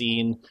 There's a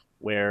scene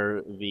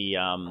where the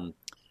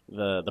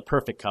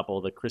perfect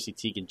couple, the Chrissy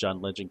Teigen,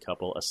 John Legend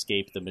couple,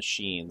 escape the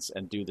machines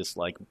and do this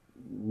like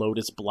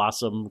Lotus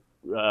Blossom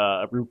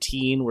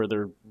routine where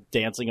they're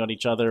dancing on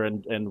each other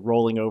and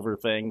rolling over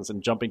things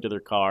and jumping to their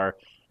car.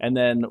 And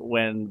then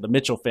when the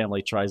Mitchell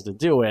family tries to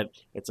do it,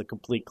 it's a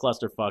complete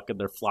clusterfuck, and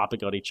they're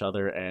flopping on each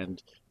other,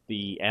 and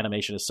the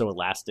animation is so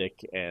elastic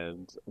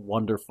and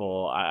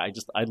wonderful. I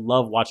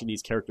love watching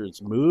these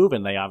characters move,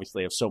 and they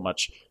obviously have so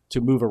much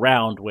to move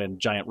around when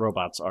giant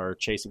robots are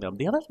chasing them.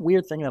 The other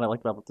weird thing that I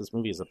liked about this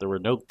movie is that there were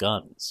no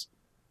guns.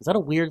 Is that a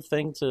weird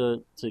thing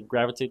to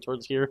gravitate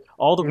towards here?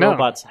 All the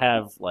robots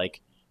have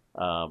like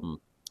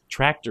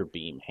tractor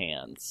beam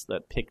hands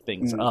that pick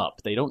things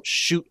up. They don't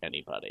shoot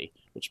anybody,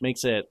 which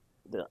makes it...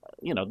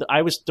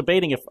 I was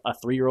debating if my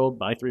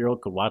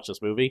 3-year-old could watch this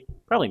movie.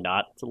 Probably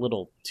not. It's a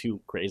little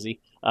too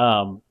crazy.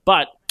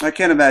 But I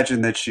can't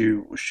imagine that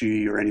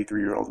she or any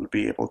 3-year-old would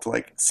be able to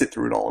like sit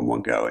through it all in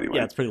one go anyway.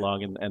 Yeah, it's pretty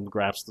long and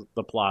grasp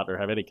the plot or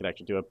have any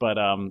connection to it. But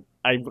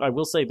I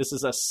will say this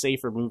is a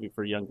safer movie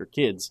for younger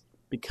kids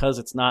because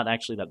it's not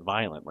actually that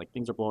violent. Like,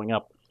 things are blowing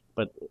up,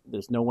 but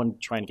there's no one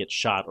trying to get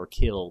shot or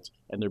killed,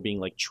 and they're being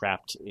like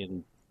trapped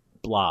in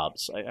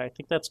blobs. I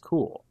think that's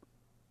cool.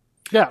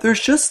 Yeah.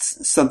 There's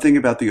just something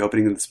about the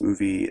opening of this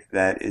movie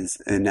that is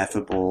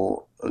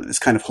ineffable, this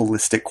kind of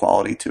holistic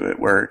quality to it,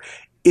 where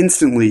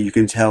instantly you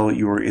can tell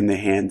you are in the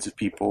hands of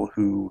people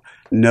who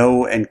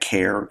know and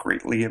care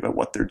greatly about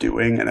what they're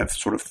doing and have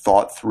sort of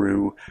thought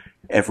through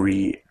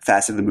every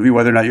facet of the movie,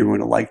 whether or not you're going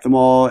to like them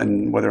all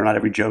and whether or not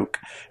every joke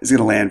is going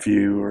to land for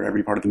you or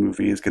every part of the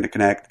movie is going to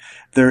connect.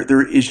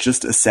 There is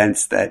just a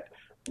sense that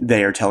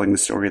they are telling the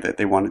story that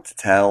they wanted to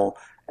tell.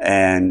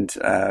 And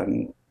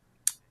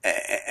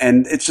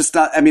it's just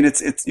not, I mean,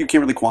 it's, you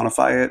can't really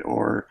quantify it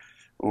or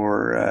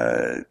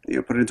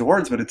put it into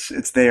words, but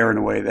it's there in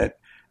a way that,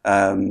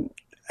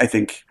 I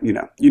think, you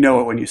know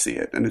it when you see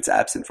it, and it's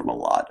absent from a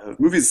lot of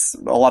movies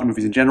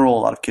in general,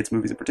 a lot of kids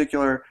movies in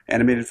particular,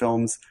 animated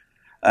films.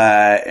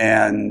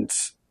 And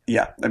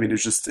yeah, I mean,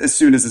 it's just, as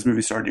soon as this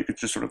movie started, you could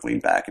just sort of lean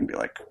back and be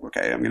like,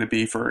 okay, I'm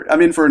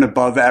in for an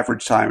above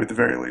average time at the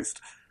very least.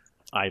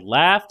 I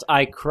laughed.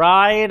 I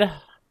cried.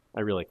 I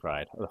really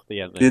cried.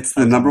 It's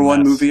the number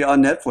one movie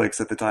on Netflix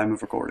at the time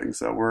of recording.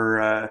 So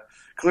we're,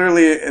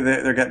 clearly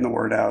they're getting the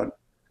word out.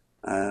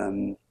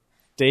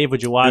 Dave,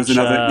 would you watch,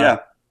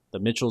 The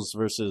Mitchells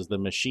versus the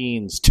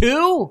Machines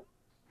 2?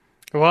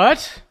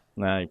 What?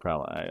 No, you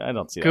probably. I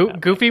don't see that.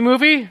 Goofy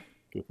movie?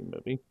 Goofy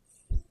movie.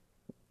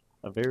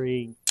 A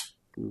very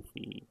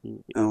goofy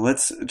movie.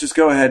 Let's just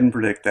go ahead and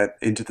predict that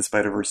Into the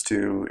Spider-Verse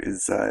 2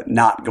 is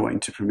not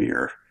going to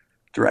premiere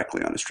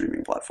directly on a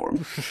streaming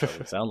platform.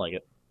 Doesn't sound like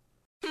it.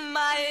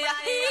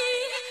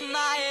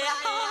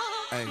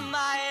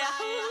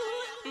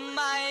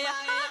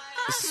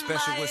 It's a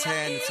special what's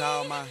happening to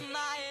all my...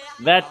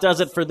 That does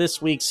it for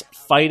this week's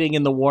Fighting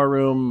in the War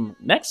Room.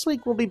 Next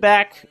week we'll be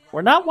back.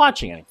 We're not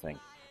watching anything.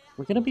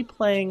 We're going to be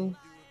playing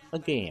a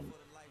game.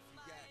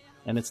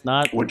 And it's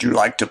not... Would you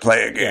like to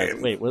play a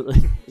game? Wait,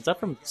 is that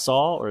from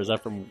Saw or is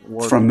that from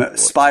War? From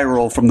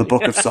Spiral from the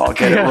Book of Saw.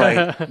 Get it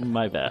right.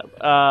 My bad.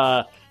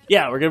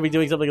 Yeah, we're going to be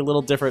doing something a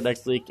little different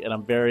next week, and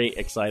I'm very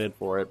excited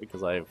for it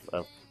because I've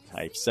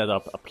set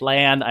up a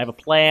plan. I have a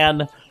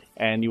plan,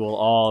 and you will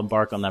all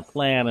embark on that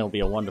plan. It'll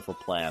be a wonderful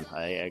plan.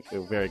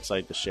 I'm very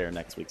excited to share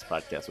next week's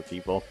podcast with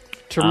people.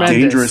 Tremendous.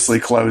 Dangerously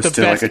close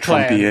to like a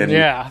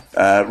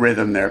Trumpian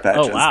rhythm there,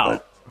 Patches. Oh, wow.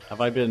 But have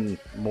I been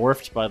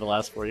morphed by the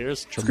last 4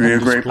 years? it's a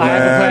great plan. I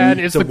have a plan.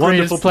 It's the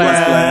greatest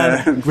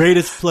plan.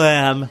 Greatest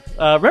plan.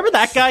 Remember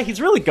that guy?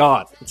 He's really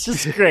gone. It's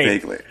just great.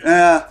 Vaguely.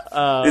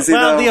 Is he,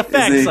 well, though? the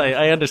effects, Is he?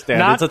 I understand.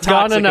 Not it's a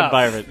gone toxic enough.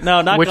 environment.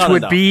 No, not Which gone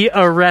would enough. be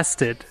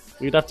arrested.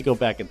 We'd have to go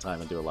back in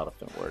time and do a lot of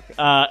film work.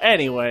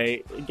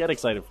 Anyway, get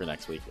excited for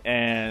next week.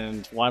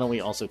 And why don't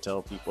we also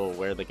tell people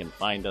where they can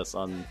find us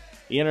on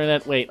the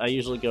internet? Wait, I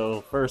usually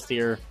go first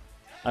here.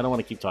 I don't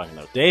want to keep talking,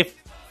 though. Dave?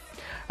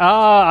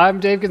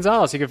 I'm Dave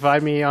Gonzalez. You can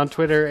find me on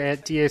Twitter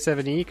at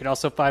DA7E. You can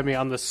also find me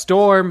on The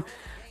Storm,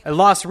 a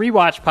Lost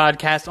Rewatch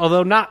podcast,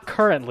 although not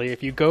currently.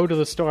 If you go to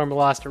The Storm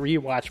Lost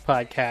Rewatch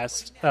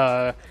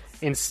podcast,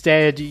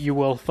 instead you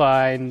will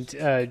find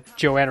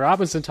Joanne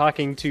Robinson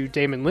talking to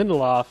Damon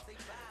Lindelof,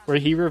 where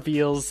he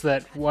reveals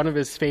that one of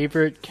his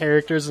favorite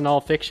characters in all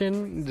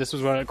fiction, this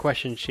was one of the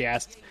questions she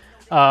asked,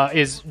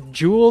 is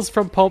Jules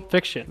from Pulp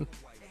Fiction.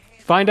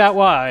 Find out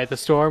why. The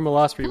Storm, a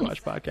Lost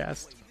Rewatch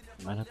podcast.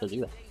 Might have to do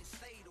that.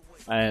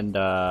 And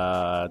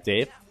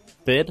Dave?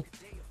 Bid?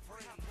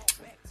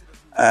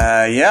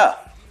 Yeah.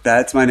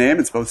 That's my name.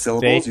 It's both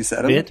syllables. Dave? You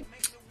said them. Bid?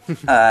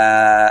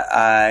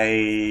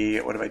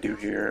 What do I do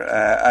here?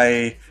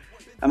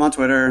 I'm on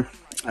Twitter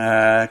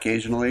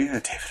occasionally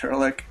at David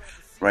Ehrlich,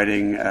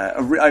 writing.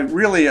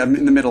 I'm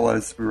in the middle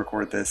as we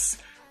record this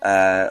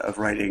of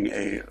writing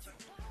a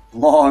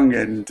long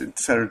and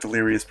sort of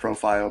delirious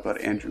profile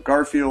about Andrew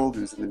Garfield,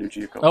 who's in the new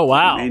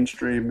Geoculture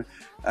mainstream,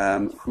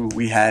 who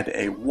we had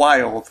a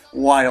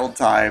wild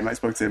time. I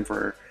spoke to him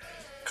for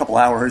a couple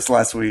hours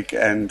last week,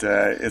 and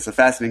it's a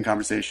fascinating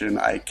conversation.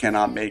 I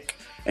cannot make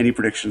any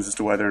predictions as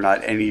to whether or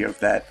not any of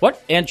that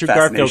What Andrew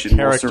Garfield fascination will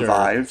character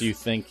survive. do you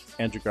think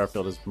Andrew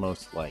Garfield is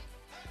most like?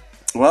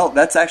 Well,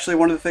 that's actually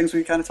one of the things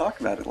we kind of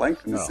talk about at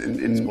length in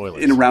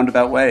a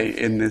roundabout way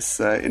in this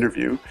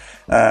interview.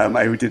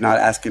 I did not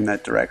ask him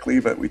that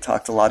directly, but we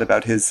talked a lot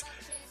about the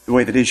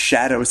way that his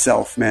shadow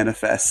self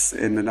manifests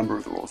in a number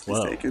of the roles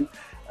he's taken.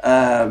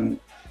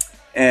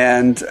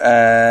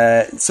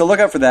 So look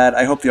out for that.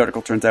 I hope the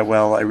article turns out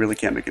well. I really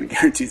can't make any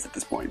guarantees at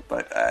this point,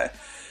 but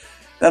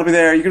that'll be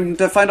there. You can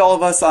find all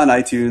of us on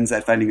iTunes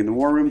at Fighting in the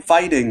War Room.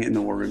 Fighting in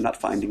the War Room, not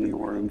Finding in the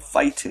War Room.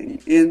 Fighting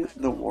in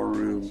the War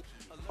Room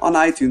on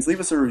iTunes.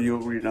 Leave us a review.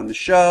 We'll read it on the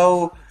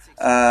show.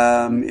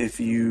 If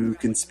you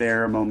can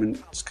spare a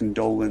moment's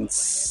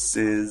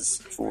condolences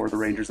for the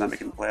Rangers not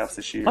making the playoffs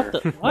this year,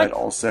 but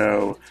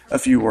also a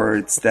few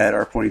words that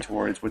are pointing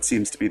towards what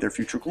seems to be their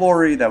future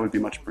glory, that would be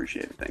much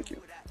appreciated. Thank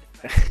you.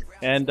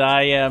 And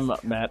I am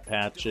Matt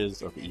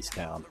Patches of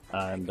Easttown,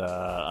 and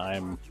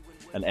I'm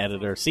an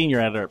editor, senior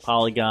editor at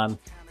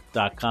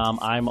Polygon.com.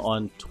 I'm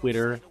on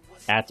Twitter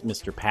at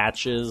Mr.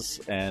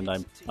 Patches, and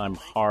I'm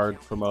hard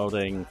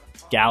promoting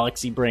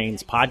Galaxy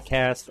Brains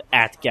podcast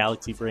at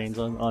Galaxy Brains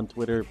on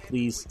Twitter.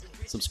 Please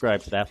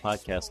subscribe to that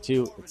podcast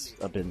too. It's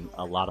been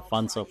a lot of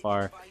fun so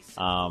far.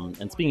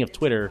 And speaking of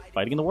Twitter,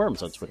 Fighting in the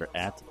Worms on Twitter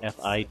at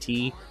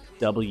FITWR.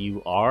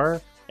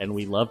 And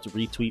we love to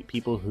retweet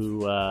people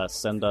who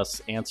send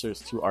us answers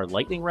to our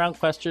lightning round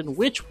question,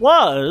 which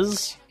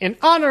was... In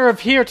honor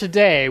of Here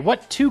Today,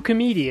 what two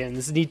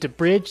comedians need to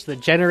bridge the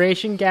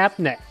generation gap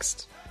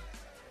next?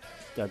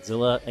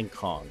 Godzilla and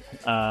Kong.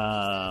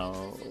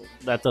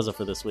 That does it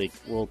for this week.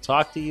 We'll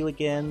talk to you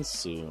again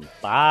soon.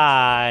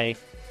 Bye.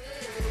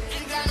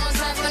 Ain't got no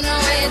time for no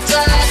haters,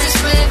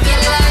 just live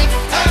your life.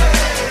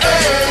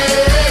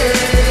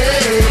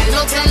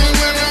 No telling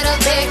where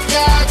it'll take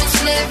ya, just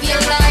live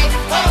your life.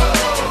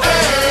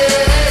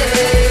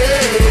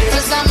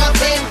 'Cause I'm a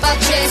paper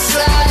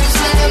chaser, just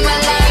living my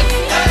life.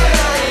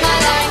 My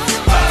life,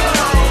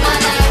 my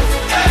life,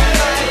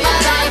 my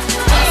life,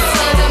 just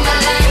living my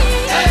life.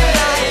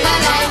 My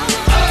life,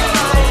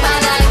 my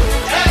life,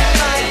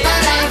 my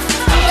life.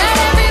 Got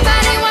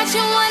everybody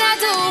watching what I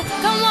do.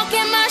 Come walk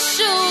in my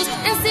shoes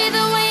and see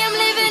the way I'm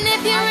living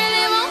if you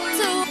really want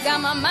to. Got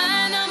my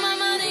mind on my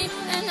money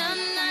and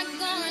I'm not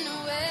going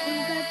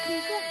away.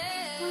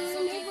 So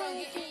keep on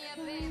getting your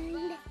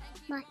paper.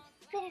 My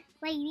fair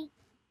lady,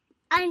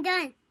 I'm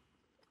done.